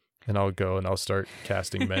 And I'll go and I'll start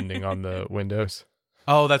casting mending on the windows.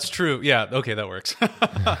 Oh, that's true. Yeah. Okay, that works.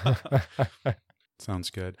 Sounds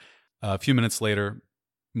good. A few minutes later,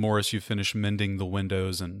 Morris, you finish mending the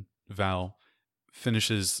windows, and Val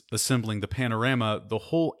finishes assembling the panorama. The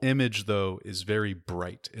whole image, though, is very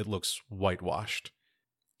bright. It looks whitewashed.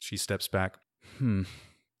 She steps back.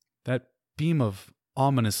 That beam of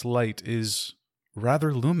ominous light is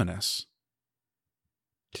rather luminous.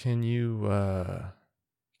 Can you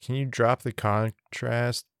drop the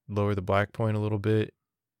contrast, lower the black point a little bit,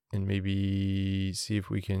 and maybe see if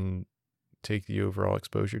we can take the overall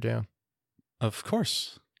exposure down? Of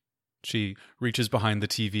course. She reaches behind the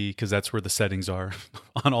TV because that's where the settings are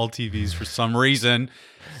on all TVs for some reason.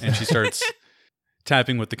 And she starts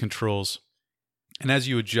tapping with the controls. And as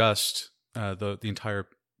you adjust, the entire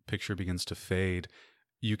picture begins to fade.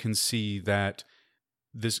 You can see that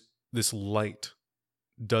this light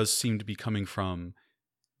does seem to be coming from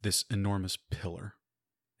this enormous pillar.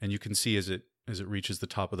 And you can see as it reaches the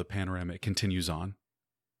top of the panorama, it continues on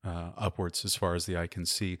upwards as far as the eye can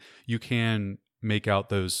see. You can make out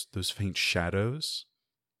those faint shadows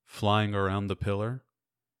flying around the pillar.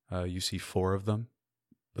 You see 4 of them.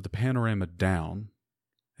 But the panorama down,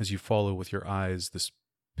 as you follow with your eyes this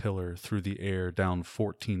pillar through the air down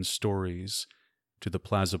 14 stories to the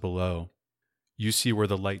plaza below, you see where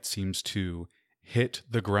the light seems to hit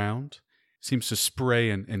the ground, seems to spray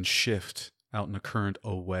and shift out in a current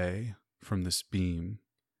away from this beam.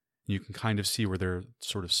 You can kind of see where there are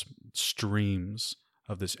sort of streams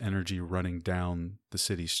of this energy running down the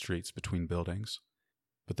city streets between buildings.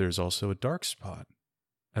 But there's also a dark spot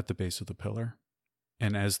at the base of the pillar.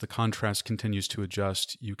 And as the contrast continues to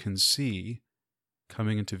adjust, you can see,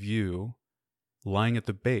 coming into view, lying at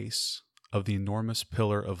the base of the enormous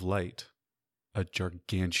pillar of light, a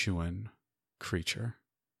gargantuan creature,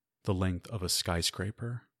 the length of a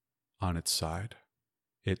skyscraper on its side.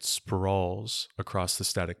 It sprawls across the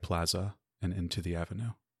static plaza and into the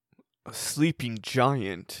avenue. A sleeping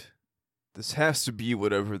giant. This has to be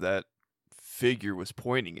whatever that figure was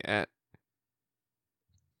pointing at.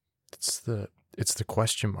 It's the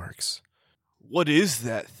question marks. What is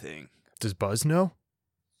that thing? Does Buzz know?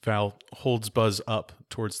 Val holds Buzz up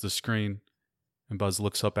towards the screen, and Buzz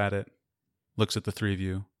looks up at it, looks at the 3 of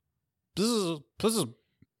you. Buzz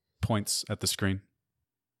points at the screen.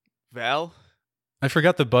 Val? I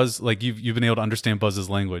forgot that Buzz, like, you've been able to understand Buzz's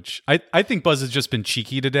language. I think Buzz has just been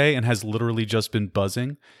cheeky today and has literally just been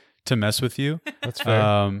buzzing to mess with you. That's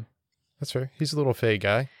fair. That's fair. He's a little fey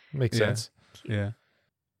guy. Makes sense. Yeah.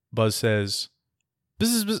 Buzz says,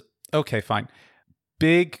 buzz. Okay, fine.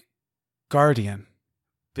 Big guardian.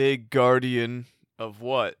 Big guardian of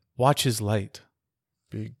what? Watches light.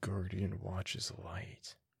 Big guardian watches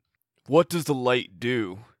light. What does the light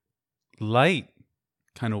do? Light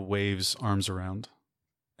kind of waves arms around.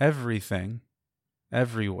 Everything.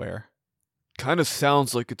 Everywhere. Kind of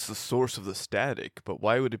sounds like it's the source of the static, but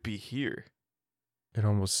why would it be here? It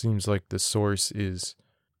almost seems like the source is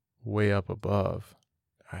way up above.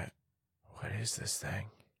 What is this thing?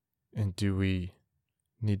 And do we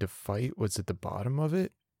need to fight what's at the bottom of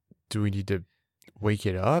it? Do we need to wake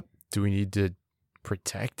it up? Do we need to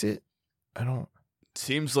protect it?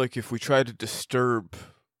 Seems like if we try to disturb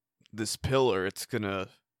this pillar, it's gonna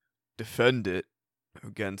defend it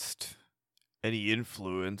against any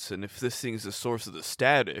influence. And if this thing's the source of the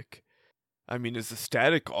static, I mean, is the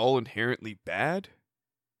static all inherently bad?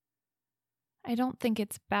 I don't think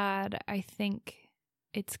it's bad. I think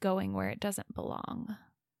it's going where it doesn't belong.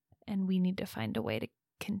 And we need to find a way to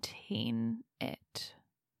contain it.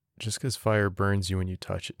 just because fire burns you when you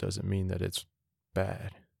touch it doesn't mean that it's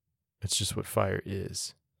bad. It's just what fire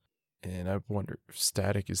is. And I wonder if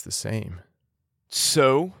static is the same.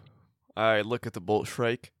 So, I look at the Bolt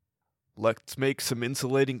Shrike. Let's make some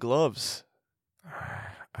insulating gloves.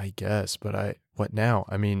 I guess, but what now?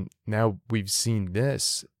 I mean, now we've seen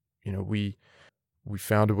this. You know, we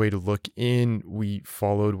found a way to look in. We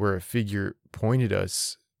followed where a figure pointed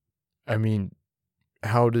us. I mean,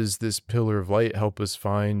 how does this pillar of light help us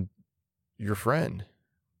find your friend?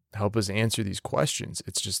 Help us answer these questions?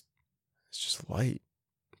 It's just light.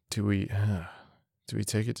 Do we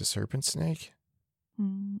take it to Serpent Snake?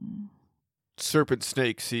 Serpent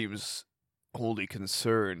Snake seems wholly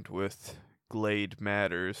concerned with Glade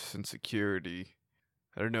matters and security.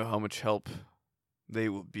 I don't know how much help they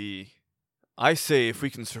will be. I say if we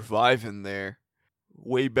can survive in there,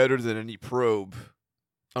 way better than any probe.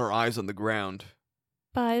 Our eyes on the ground.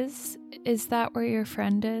 Buzz, is that where your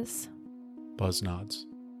friend is? Buzz nods.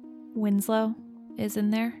 Winslow is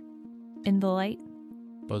in there? In the light?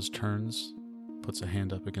 Buzz turns, puts a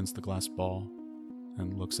hand up against the glass ball,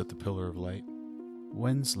 and looks at the pillar of light.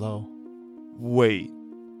 Winslow. Wait.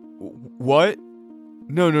 What?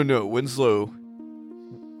 No. Winslow.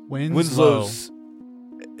 Winslow's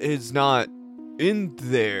is not in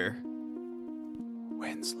there.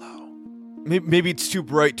 Winslow. Maybe it's too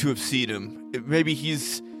bright to have seen him. Maybe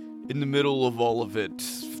he's in the middle of all of it,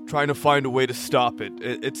 trying to find a way to stop it.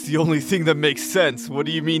 It's the only thing that makes sense. What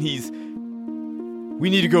do you mean he's... We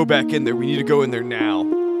need to go back in there. We need to go in there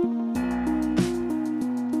now.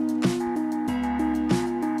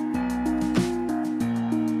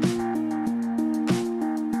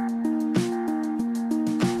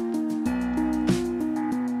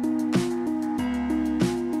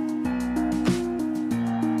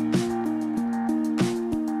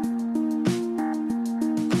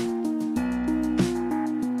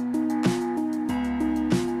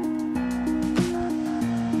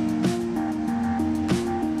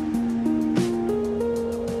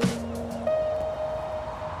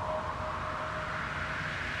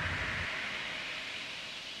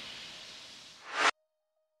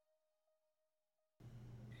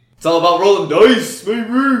 It's all about rolling dice,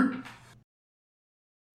 baby!